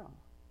a girl?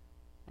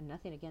 And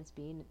nothing against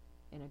being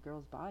in a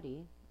girl's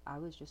body. I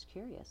was just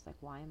curious, like,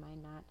 why am I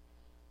not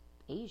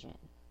Asian?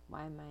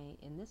 Why am I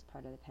in this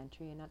part of the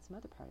country and not some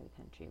other part of the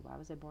country? Why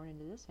was I born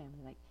into this family?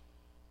 Like,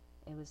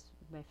 it was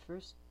my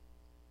first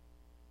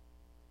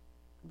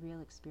real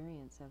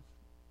experience of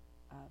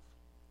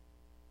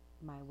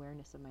my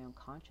awareness of my own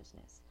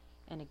consciousness.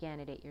 And again,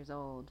 at 8 years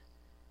old,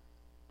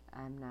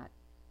 I'm not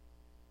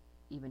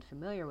even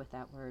familiar with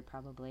that word,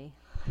 probably,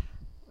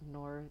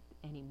 nor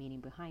any meaning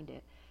behind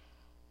it.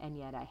 And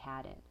yet I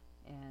had it.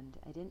 And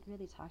I didn't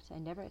really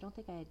I don't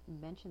think I had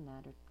mentioned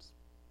that or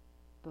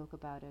spoke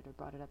about it or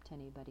brought it up to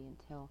anybody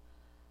until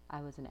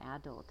I was an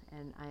adult.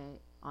 And I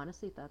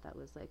honestly thought that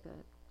was like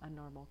a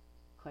normal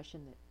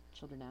question that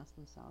children ask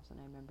themselves. And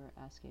I remember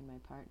asking my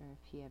partner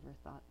if he ever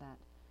thought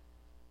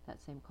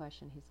that same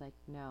question. He's like,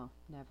 no,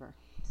 never.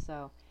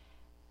 So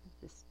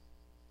just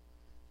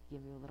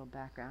give you a little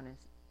background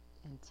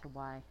into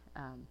why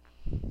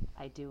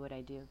I do what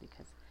I do,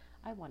 because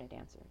I wanted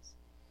answers.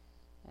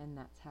 And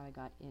that's how I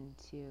got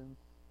into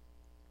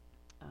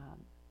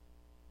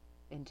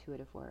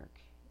intuitive work,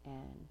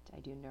 and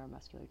I do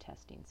neuromuscular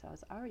testing. So I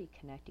was already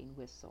connecting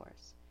with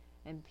Source.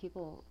 And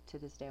people to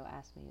this day will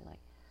ask me, like,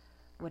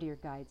 what do your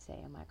guides say?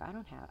 I'm like,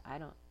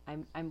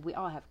 we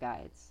all have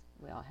guides.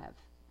 We all have,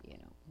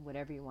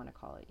 whatever you want to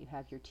call it. You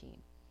have your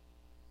team.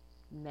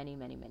 Many,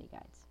 many, many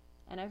guides.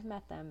 And I've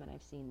met them and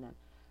I've seen them.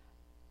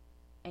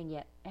 And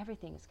yet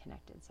everything is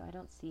connected. So I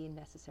don't see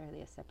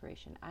necessarily a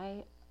separation.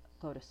 I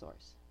go to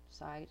Source.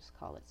 So I just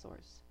call it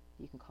Source.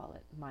 You can call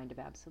it Mind of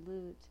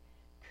Absolute,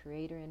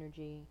 Creator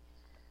Energy,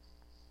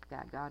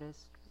 God,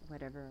 Goddess,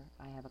 whatever.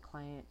 I have a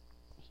client,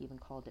 he even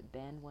called it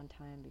Ben one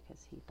time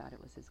because he thought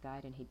it was his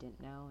guide and he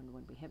didn't know. And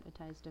when we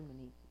hypnotized him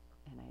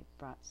and I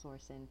brought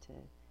Source in to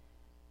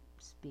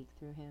speak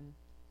through him,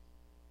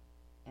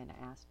 and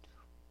I asked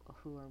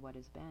who or what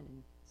is Ben,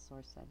 and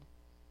Source said,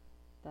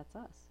 that's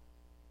us.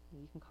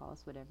 You can call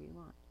us whatever you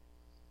want.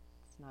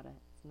 It's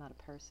not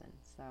a person,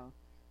 so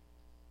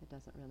it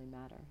doesn't really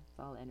matter. It's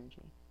all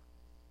energy.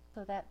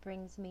 So that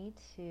brings me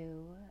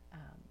to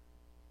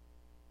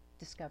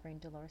discovering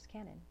Dolores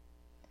Cannon.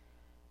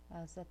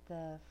 I was at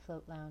the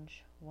Float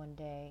Lounge one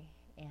day,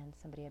 and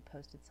somebody had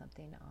posted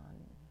something on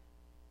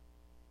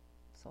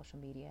social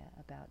media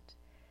about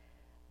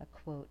a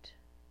quote,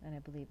 and I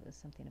believe it was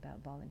something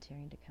about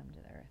volunteering to come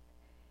to the earth.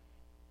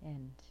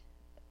 And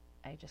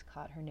I just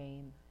caught her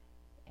name,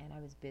 and I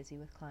was busy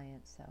with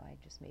clients, so I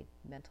just made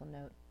mental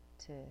note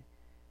to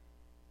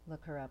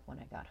look her up when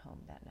I got home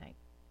that night.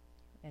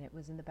 And it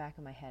was in the back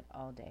of my head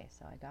all day,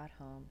 so I got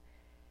home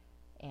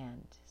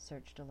and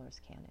searched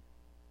Dolores Cannon.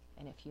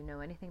 And if you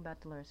know anything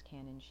about Dolores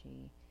Cannon,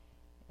 she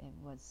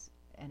was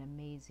an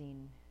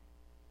amazing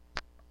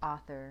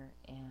author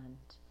and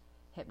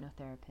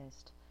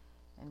hypnotherapist,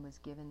 and was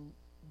given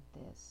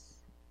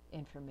this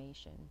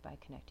information by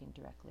connecting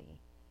directly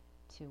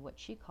to what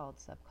she called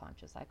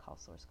subconscious. I call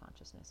source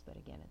consciousness, but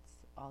again, it's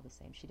all the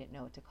same. She didn't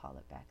know what to call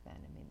it back then.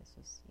 I mean, this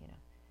was,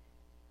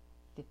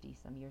 50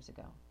 some years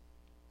ago.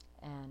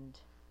 And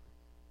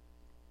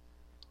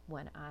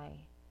when I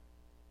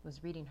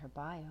was reading her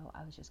bio,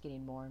 I was just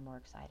getting more and more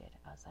excited.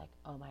 I was like,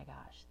 oh my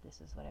gosh,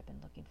 this is what I've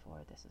been looking for.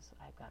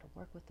 I've got to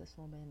work with this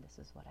woman. This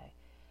is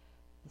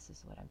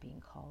what I'm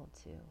being called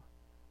to.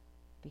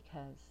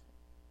 Because,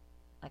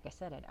 like I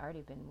said, I'd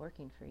already been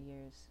working for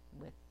years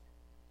with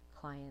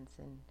clients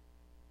and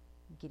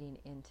getting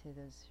into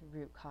those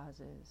root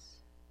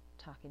causes,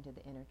 talking to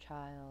the inner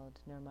child,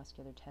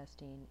 neuromuscular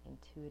testing,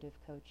 intuitive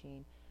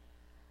coaching,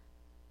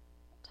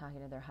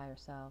 talking to their higher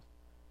self.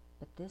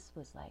 But this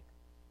was like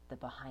the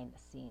behind the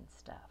scenes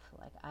stuff.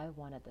 Like, I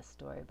wanted the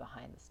story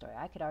behind the story.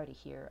 I could already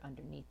hear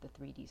underneath the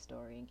 3D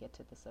story and get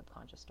to the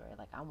subconscious story.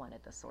 Like, I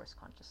wanted the source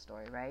conscious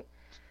story, right?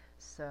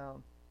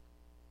 So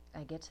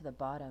I get to the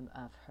bottom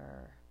of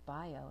her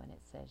bio and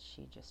it says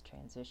she just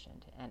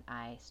transitioned, and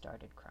I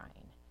started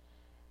crying.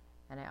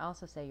 And I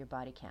also say your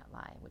body can't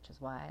lie, which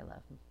is why I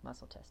love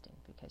muscle testing,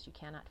 because you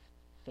cannot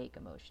fake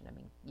emotion. I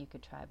mean, you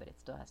could try, but it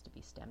still has to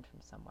be stemmed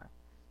from somewhere.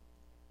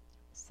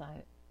 So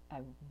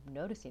I'm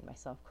noticing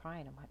myself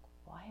crying. I'm like,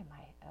 why am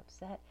I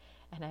upset?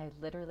 And I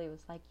literally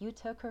was like, you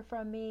took her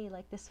from me.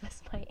 Like, this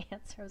was my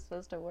answer. I was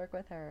supposed to work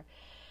with her.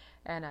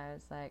 And I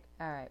was like,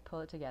 all right, pull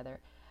it together.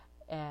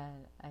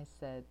 And I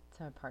said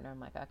to my partner, I'm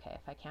like, okay,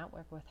 if I can't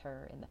work with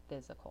her in the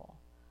physical,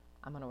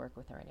 I'm going to work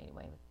with her in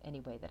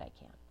any way that I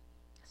can.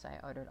 So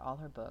I ordered all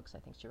her books. I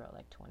think she wrote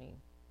like 20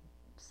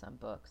 some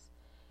books.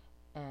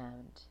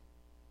 And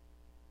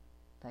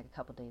like a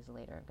couple days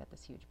later, I got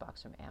this huge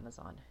box from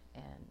Amazon,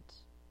 and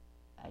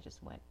I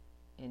just went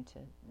into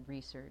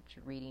research,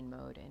 reading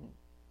mode,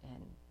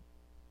 and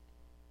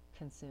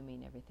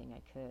consuming everything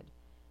I could,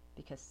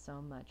 because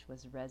so much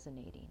was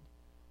resonating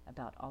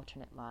about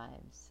alternate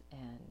lives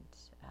and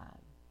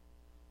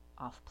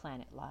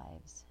off-planet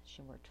lives.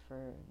 She worked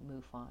for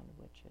MUFON,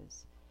 which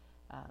is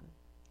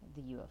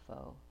the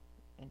UFO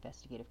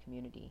investigative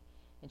community,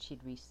 and she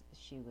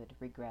would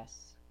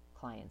regress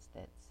clients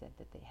that said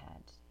that they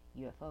had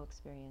UFO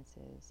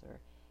experiences or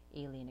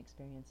alien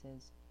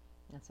experiences,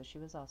 and so she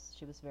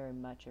was very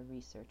much a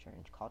researcher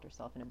and called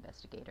herself an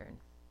investigator,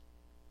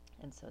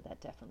 and so that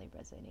definitely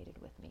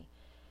resonated with me,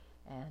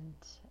 and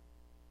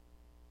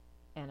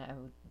I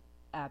would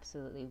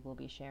absolutely will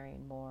be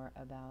sharing more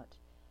about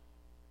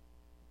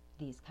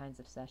these kinds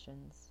of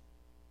sessions,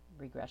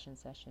 regression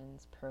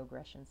sessions,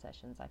 progression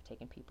sessions. I've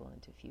taken people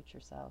into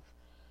future self,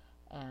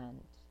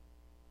 and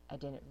I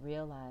didn't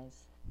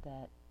realize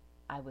that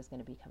I was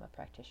going to become a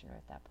practitioner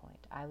at that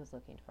point. I was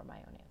looking for my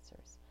own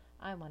answers.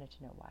 I wanted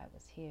to know why I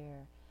was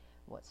here,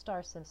 what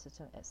star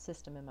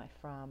system am I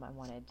from. I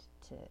wanted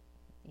to,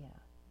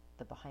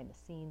 the behind the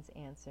scenes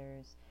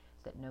answers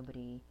that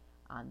nobody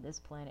on this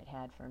planet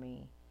had for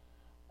me.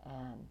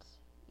 And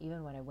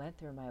even when I went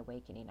through my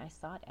awakening, I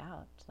sought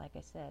out, like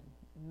I said,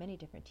 many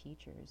different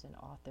teachers and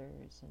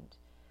authors and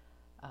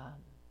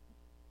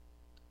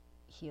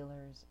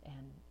healers.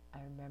 And I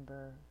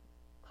remember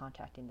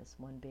contacting this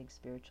one big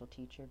spiritual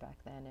teacher back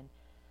then,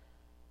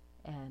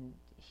 and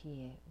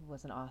he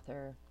was an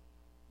author,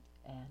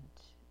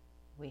 and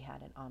we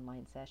had an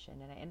online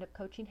session, and I ended up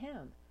coaching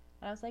him.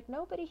 And I was like,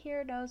 nobody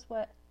here knows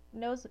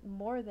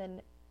more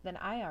than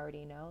I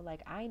already know.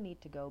 Like, I need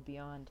to go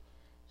beyond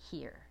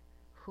here.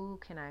 Who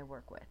can I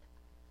work with?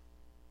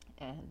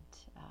 And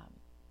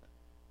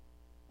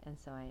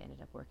so I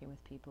ended up working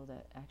with people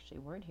that actually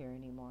weren't here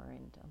anymore,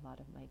 and a lot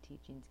of my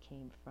teachings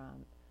came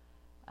from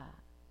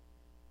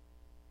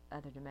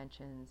other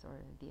dimensions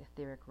or the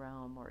etheric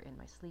realm, or in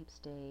my sleep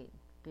state,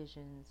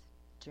 visions,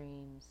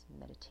 dreams,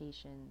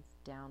 meditations,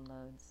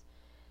 downloads,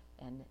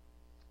 and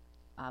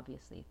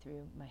obviously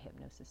through my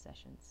hypnosis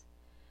sessions.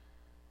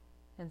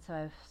 And so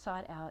I've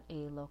sought out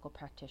a local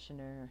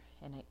practitioner,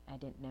 and I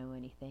didn't know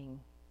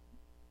anything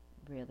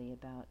really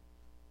about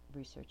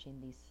researching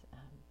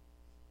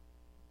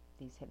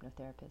these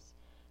hypnotherapists,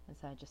 and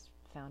so I just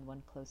found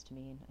one close to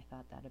me, and I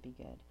thought that'd be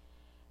good.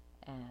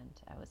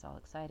 And I was all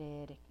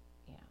excited,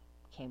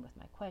 came with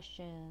my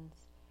questions,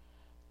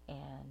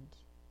 and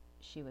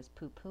she was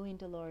poo-pooing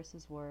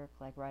Dolores's work,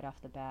 like right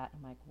off the bat.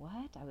 I'm like,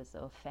 what? I was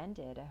so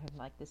offended. I'm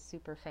like this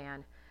super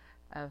fan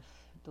of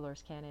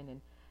Dolores Cannon,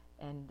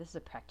 and this is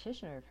a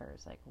practitioner of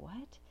hers. Like,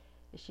 what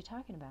is she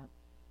talking about?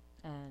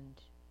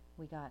 And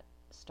we got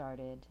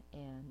started,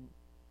 and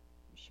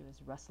she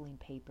was rustling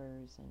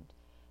papers and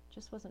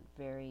just wasn't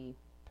very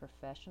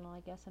professional,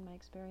 I guess, in my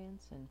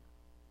experience. And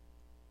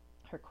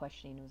her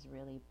questioning was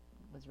really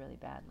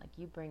bad. Like,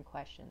 you bring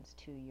questions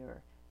to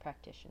your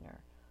practitioner,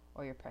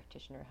 or your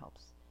practitioner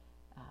helps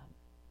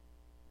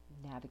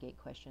navigate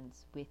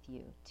questions with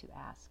you to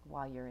ask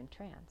while you're in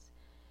trance.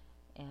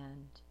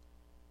 And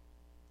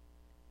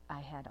I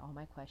had all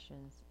my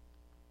questions,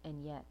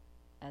 and yet,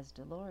 as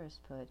Dolores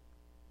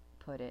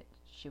put it,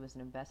 she was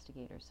an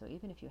investigator. So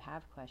even if you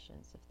have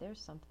questions, if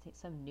there's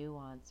some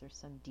nuance or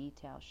some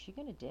detail, she's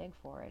going to dig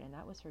for it, and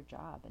that was her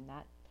job. And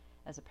that,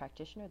 as a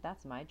practitioner,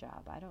 that's my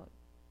job. I don't,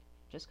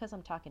 just because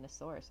I'm talking to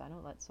Source, I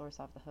don't let Source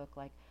off the hook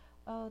like,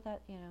 oh,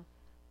 that,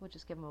 we'll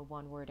just give them a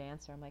one-word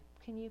answer. I'm like,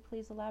 can you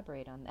please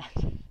elaborate on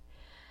that?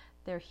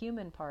 Their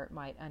human part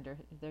might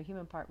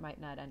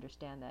not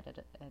understand that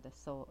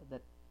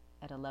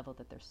at a level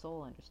that their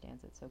soul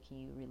understands it. So can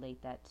you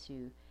relate that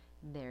to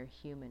their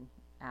human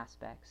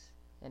aspects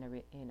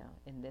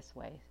in this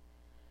way,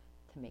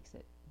 to makes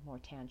it more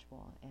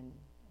tangible and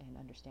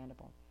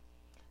understandable.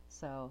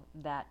 So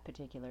that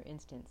particular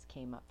instance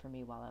came up for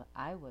me while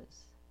I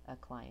was a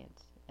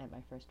client at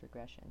my first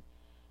regression.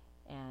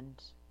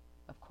 And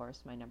of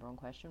course, my number one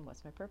question,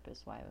 what's my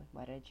purpose? Why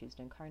did I choose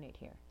to incarnate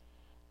here?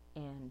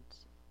 And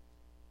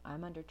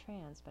I'm under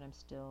trance, but I'm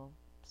still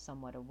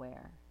somewhat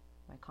aware.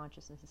 My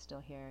consciousness is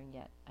still here, and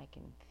yet I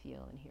can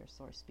feel and hear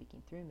Source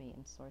speaking through me.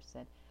 And Source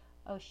said,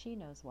 oh, she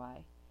knows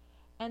why.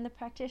 And the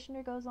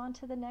practitioner goes on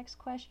to the next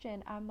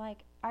question. I'm like,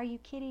 are you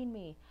kidding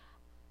me?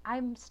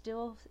 I'm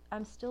still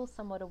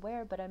somewhat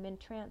aware, but I'm in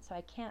trance, so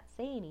I can't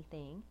say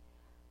anything.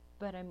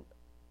 But I'm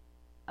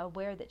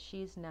aware that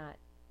she's not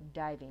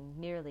diving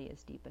nearly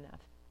as deep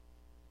enough.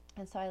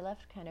 And so I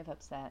left kind of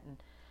upset, and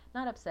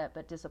not upset,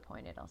 but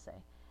disappointed, I'll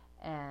say.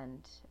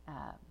 And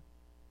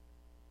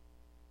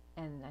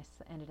I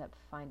ended up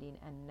finding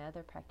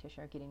another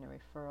practitioner, getting a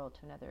referral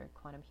to another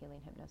quantum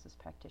healing hypnosis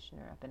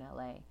practitioner up in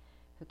LA,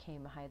 who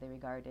came highly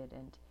regarded,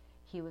 and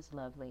he was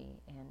lovely,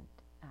 and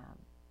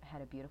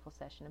had a beautiful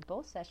session. And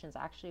both sessions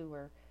actually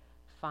were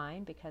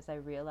fine, because I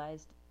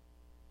realized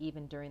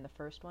even during the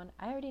first one,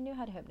 I already knew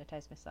how to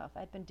hypnotize myself.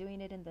 I'd been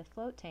doing it in the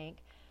float tank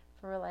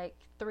for like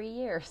 3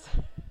 years.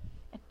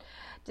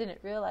 Didn't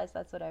realize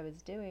that's what I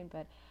was doing,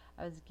 but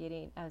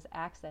I was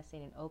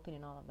accessing and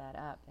opening all of that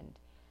up, and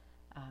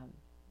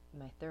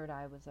my third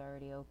eye was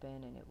already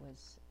open, and it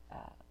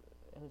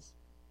was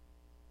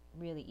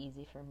really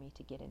easy for me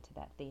to get into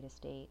that theta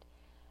state.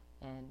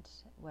 And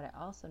what I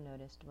also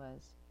noticed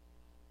was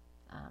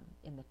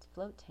in the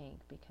float tank,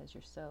 because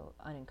you're so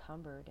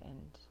unencumbered,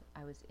 and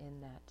I was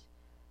in that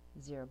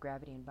zero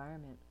gravity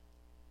environment,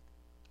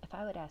 if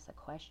I would ask a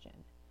question,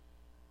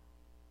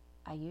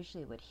 I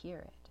usually would hear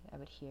it. I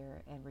would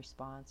hear a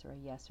response or a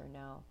yes or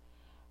no.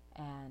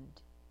 And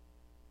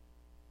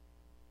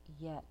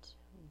yet,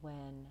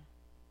 when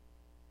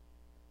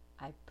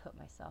I put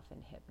myself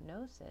in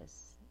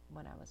hypnosis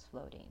when I was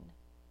floating,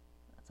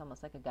 it's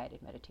almost like a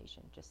guided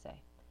meditation, just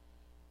say,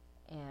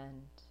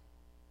 and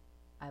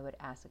I would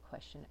ask a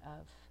question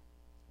of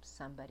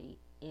somebody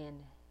in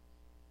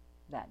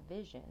that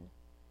vision,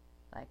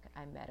 like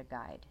I met a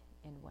guide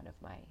in one of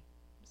my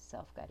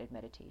self-guided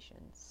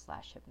meditations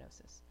 /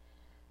 hypnosis,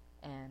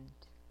 and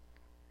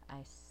I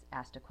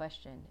asked a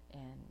question,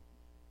 and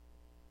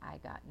I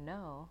got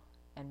no,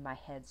 and my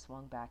head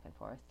swung back and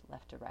forth,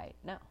 left to right,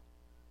 no.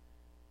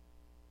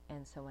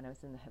 And so when I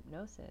was in the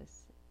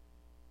hypnosis,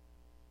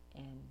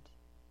 and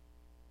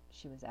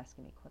she was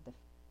asking me, the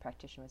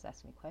practitioner was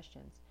asking me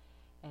questions,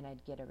 and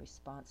I'd get a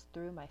response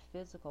through my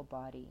physical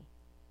body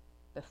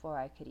before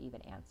I could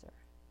even answer.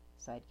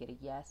 So I'd get a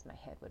yes, my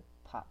head would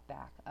pop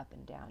back up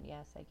and down.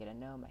 Yes, I'd get a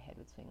no, my head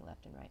would swing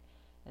left and right.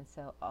 And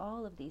so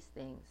all of these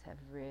things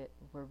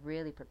were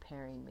really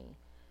preparing me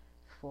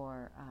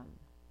for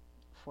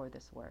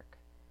this work,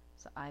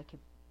 so I could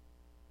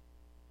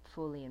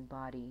fully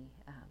embody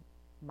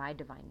my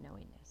divine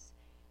knowingness.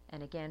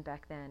 And again,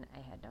 back then, I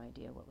had no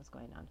idea what was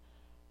going on,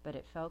 but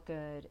it felt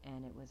good,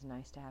 and it was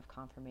nice to have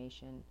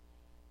confirmation,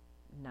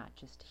 not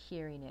just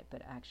hearing it,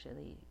 but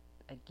actually,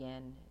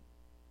 again,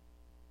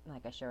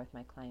 like I share with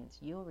my clients,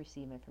 you'll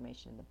receive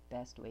information in the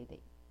best way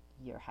that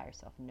your higher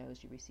self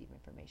knows you receive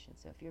information.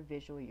 So if you're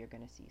visual, you're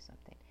going to see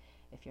something.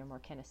 If you're more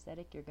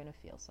kinesthetic, you're going to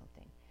feel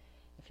something.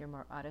 If you're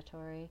more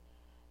auditory,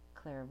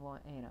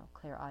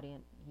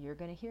 clairaudient, you're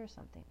going to hear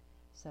something.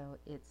 So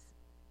it's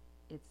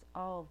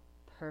all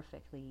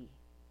perfectly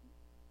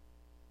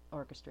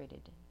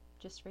orchestrated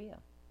just for you.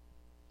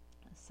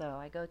 So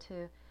I go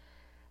to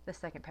the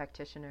second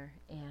practitioner,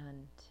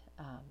 and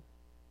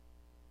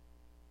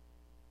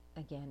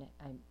again,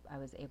 I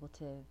was able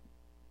to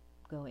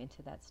go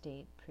into that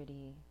state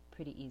pretty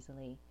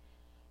easily,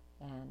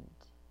 and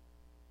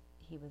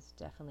he was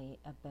definitely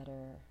a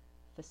better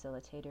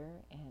facilitator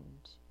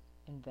and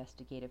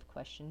investigative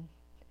question,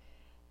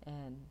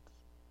 and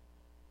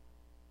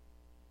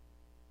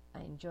I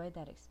enjoyed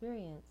that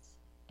experience,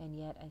 and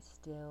yet I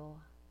still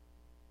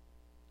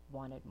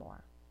wanted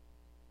more.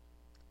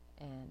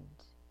 And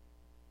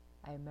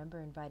I remember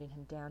inviting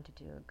him down to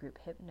do a group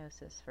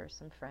hypnosis for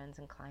some friends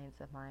and clients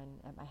of mine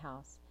at my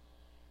house.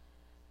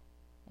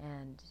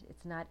 And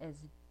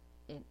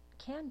it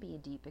can be a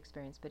deep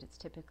experience, but it's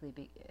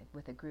typically,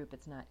 with a group,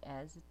 it's not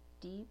as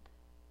deep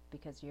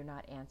because you're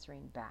not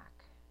answering back.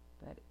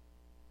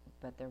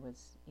 But there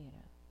was,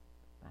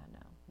 I don't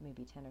know,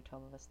 maybe 10 or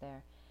 12 of us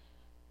there.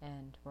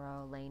 And we're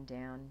all laying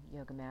down,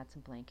 yoga mats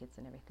and blankets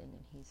and everything,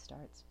 and he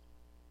starts.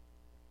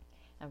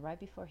 And right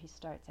before he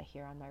starts, I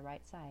hear on my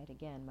right side,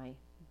 again,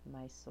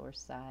 my source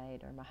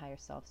side, or my higher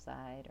self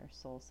side, or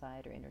soul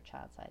side, or inner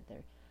child side.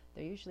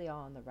 They're usually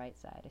all on the right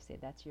side. I say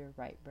that's your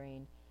right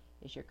brain,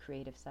 is your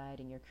creative side,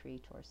 and your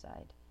creator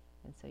side.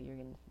 And so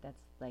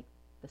that's like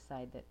the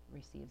side that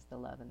receives the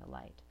love and the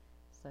light.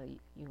 So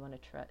you want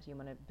to trust, you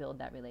want to build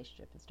that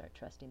relationship and start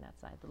trusting that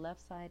side. The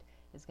left side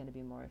is going to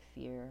be more of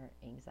fear,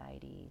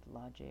 anxiety,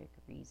 logic,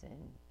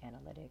 reason,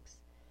 analytics.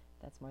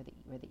 That's more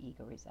where the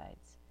ego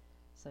resides.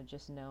 So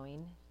just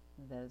knowing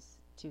those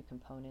two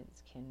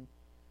components can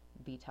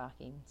be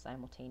talking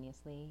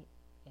simultaneously,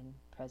 and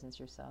presence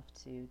yourself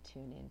to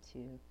tune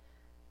into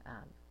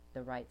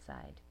the right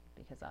side,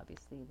 because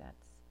obviously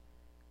that's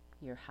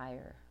your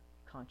higher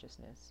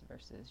consciousness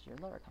versus your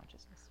lower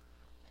consciousness.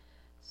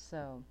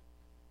 So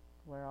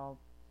we're all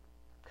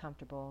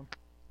comfortable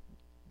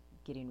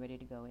getting ready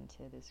to go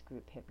into this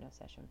group hypno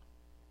session.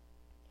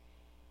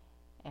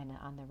 And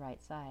on the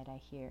right side, I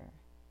hear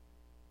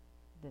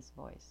this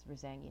voice,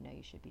 Rosanne,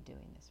 you should be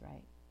doing this,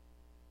 right?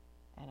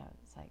 And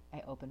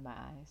I opened my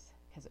eyes,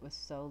 because it was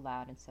so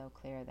loud and so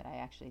clear that I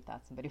actually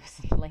thought somebody was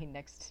laying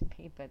next to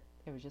me, but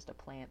it was just a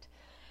plant.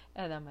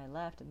 And on my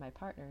left, and my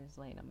partner is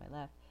laying on my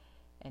left,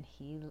 and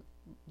he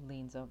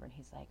leans over and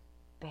he's like,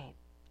 babe,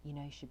 you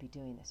should be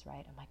doing this,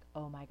 right? I'm like,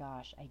 oh my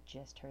gosh, I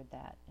just heard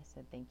that. I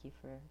said, thank you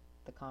for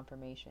the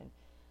confirmation.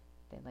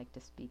 They like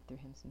to speak through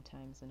him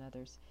sometimes, and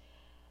others.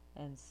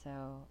 And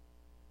so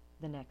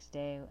the next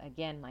day,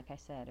 again, like I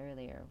said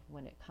earlier,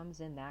 when it comes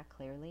in that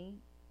clearly,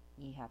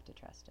 you have to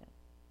trust it.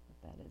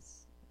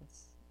 It's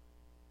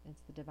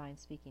the divine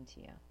speaking to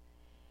you.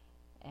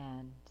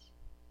 And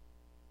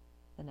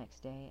the next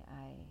day,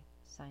 I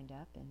signed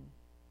up and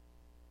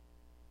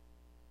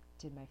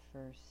did my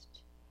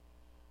first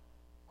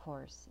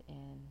course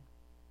and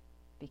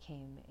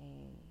became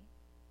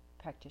a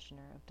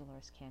practitioner of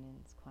Dolores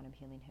Cannon's quantum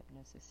healing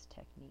hypnosis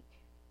technique.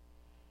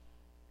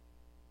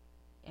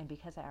 And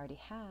because I already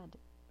had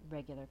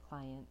regular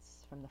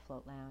clients from the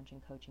Float Lounge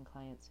and coaching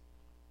clients,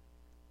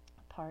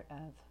 part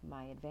of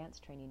my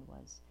advanced training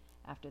was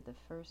after the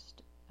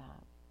first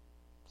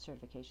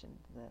certification,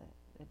 the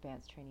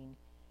advanced training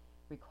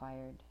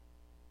required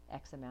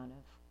X amount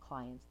of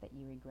clients that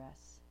you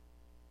regress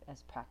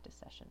as practice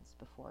sessions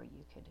before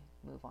you could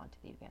move on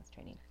to the advanced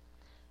training.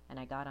 And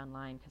I got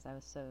online because I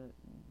was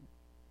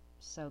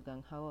so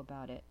gung-ho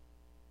about it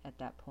at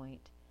that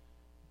point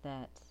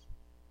that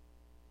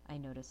I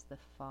noticed the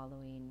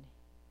following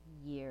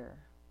year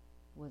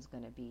was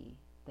going to be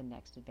the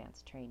next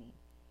advanced training.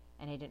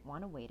 And I didn't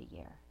want to wait a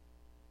year.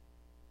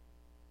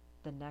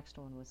 The next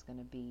one was going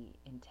to be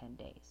in 10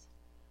 days.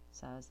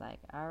 So I was like,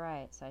 all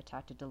right. So I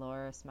talked to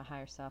Dolores, my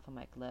higher self. I'm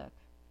like, look,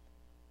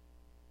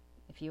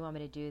 if you want me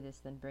to do this,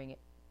 then bring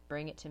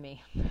it to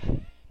me.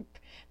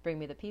 Bring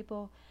me the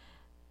people,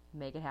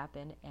 make it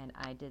happen. And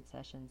I did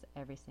sessions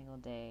every single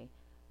day.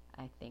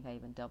 I think I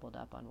even doubled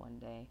up on one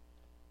day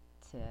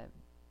to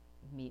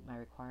meet my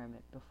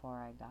requirement before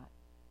I got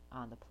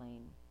on the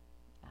plane.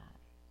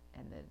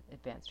 And the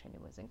advanced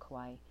training was in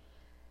Kauai.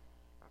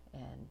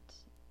 And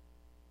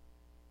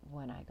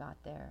when I got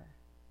there,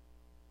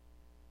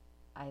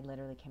 I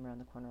literally came around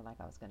the corner like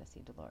I was going to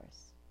see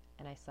Dolores.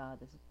 And I saw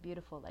this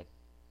beautiful, like,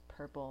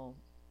 purple,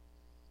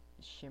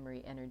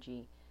 shimmery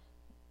energy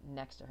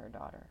next to her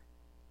daughter.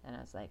 And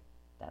I was like,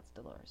 that's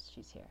Dolores.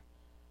 She's here.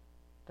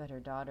 But her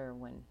daughter,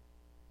 when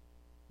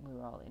we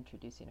were all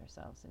introducing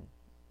ourselves,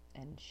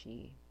 and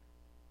she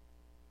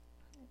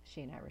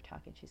and I were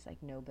talking, she's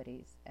like,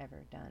 nobody's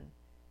ever done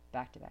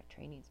back-to-back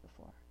trainings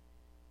before.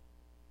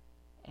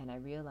 And I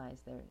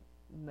realized that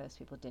most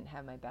people didn't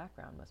have my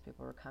background. Most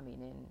people were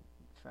coming in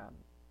from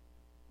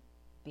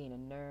being a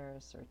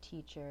nurse or a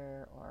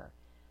teacher or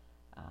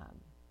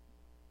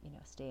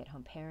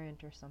stay-at-home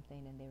parent or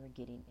something, and they were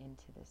getting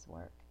into this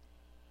work.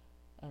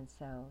 And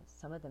so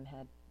some of them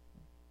had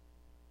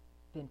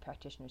been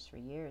practitioners for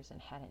years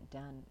and hadn't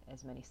done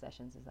as many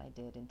sessions as I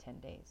did in 10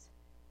 days,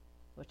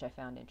 which I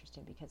found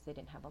interesting because they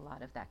didn't have a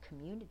lot of that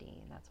community,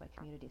 and that's why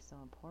community is so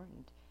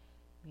important.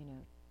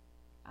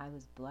 I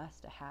was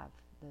blessed to have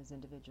those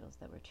individuals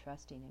that were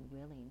trusting and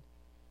willing,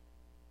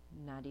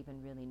 not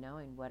even really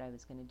knowing what I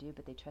was going to do,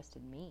 but they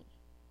trusted me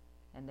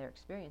and their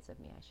experience of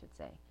me, I should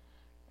say,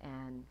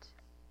 and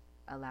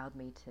allowed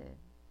me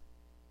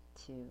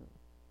to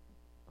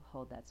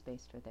hold that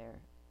space for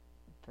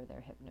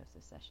their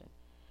hypnosis session.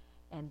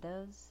 And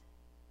those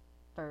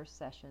first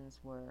sessions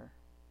were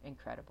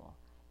incredible.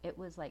 It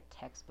was like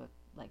textbook,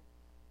 like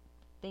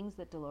things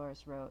that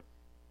Dolores wrote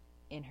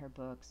in her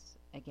books.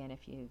 Again,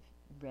 if you've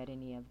read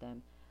any of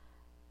them,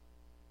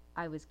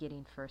 I was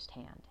getting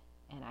firsthand,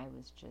 and I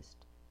was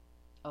just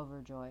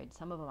overjoyed.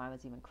 Some of them I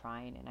was even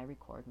crying, and I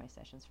record my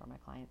sessions for my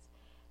clients,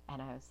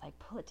 and I was like,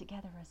 pull it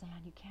together,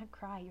 Rosanne, you can't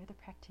cry, you're the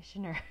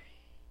practitioner.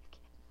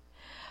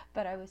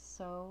 But I was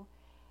so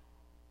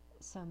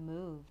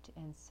moved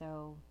and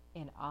so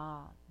in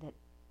awe that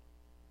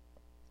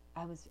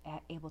I was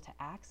able to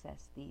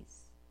access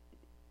these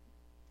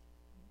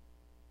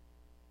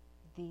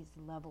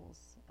levels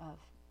of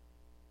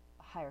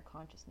higher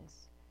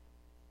consciousness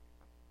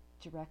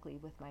directly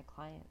with my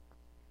client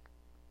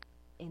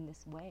in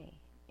this way.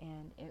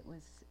 And it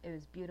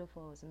was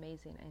beautiful. It was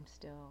amazing.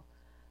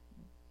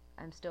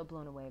 I'm still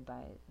blown away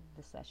by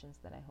the sessions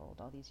that I hold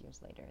all these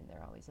years later, and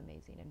they're always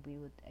amazing. And we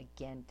would,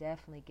 again,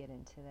 definitely get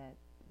into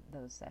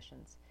those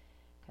sessions,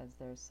 because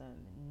there's some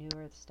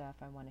newer stuff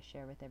I want to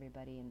share with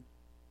everybody. And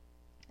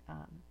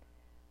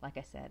like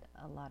I said,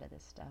 a lot of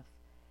this stuff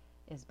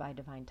is by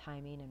divine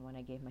timing, and when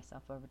I gave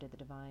myself over to the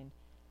divine,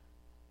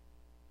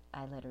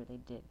 I literally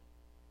did.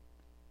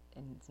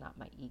 And it's not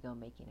my ego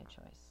making a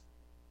choice.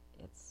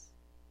 It's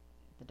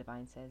the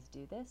divine says,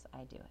 do this,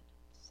 I do it.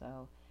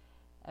 So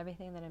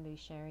everything that I'm going to be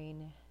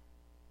sharing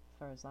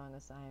for as long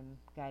as I'm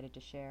guided to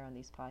share on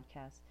these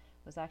podcasts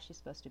was actually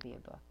supposed to be a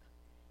book.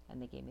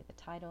 And they gave me the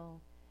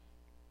title.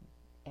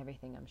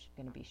 Everything I'm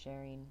going to be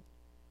sharing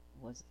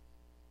was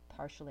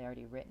partially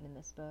already written in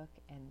this book,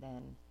 and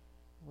then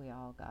we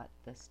all got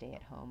the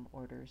stay-at-home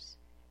orders,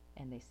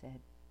 and they said,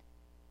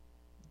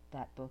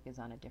 that book is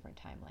on a different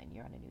timeline.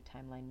 You're on a new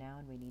timeline now,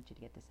 and we need you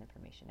to get this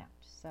information out.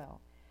 So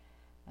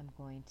I'm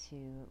going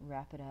to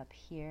wrap it up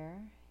here,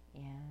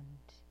 and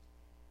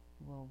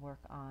we'll work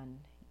on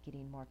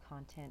getting more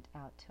content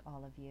out to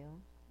all of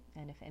you.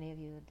 And if any of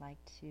you would like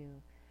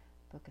to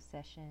book a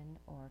session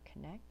or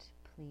connect,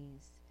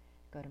 please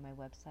go to my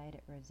website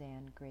at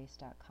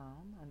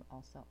rosannegrace.com. I'm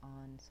also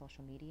on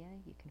social media.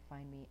 You can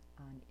find me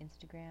on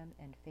Instagram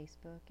and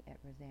Facebook at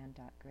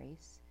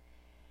rosanne.grace.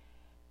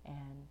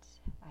 And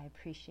I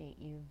appreciate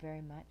you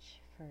very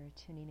much for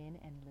tuning in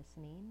and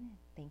listening.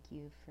 Thank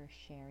you for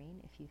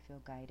sharing if you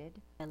feel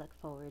guided. I look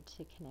forward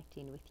to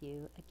connecting with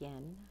you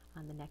again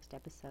on the next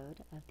episode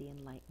of the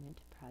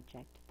Enlightenment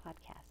Project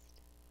podcast.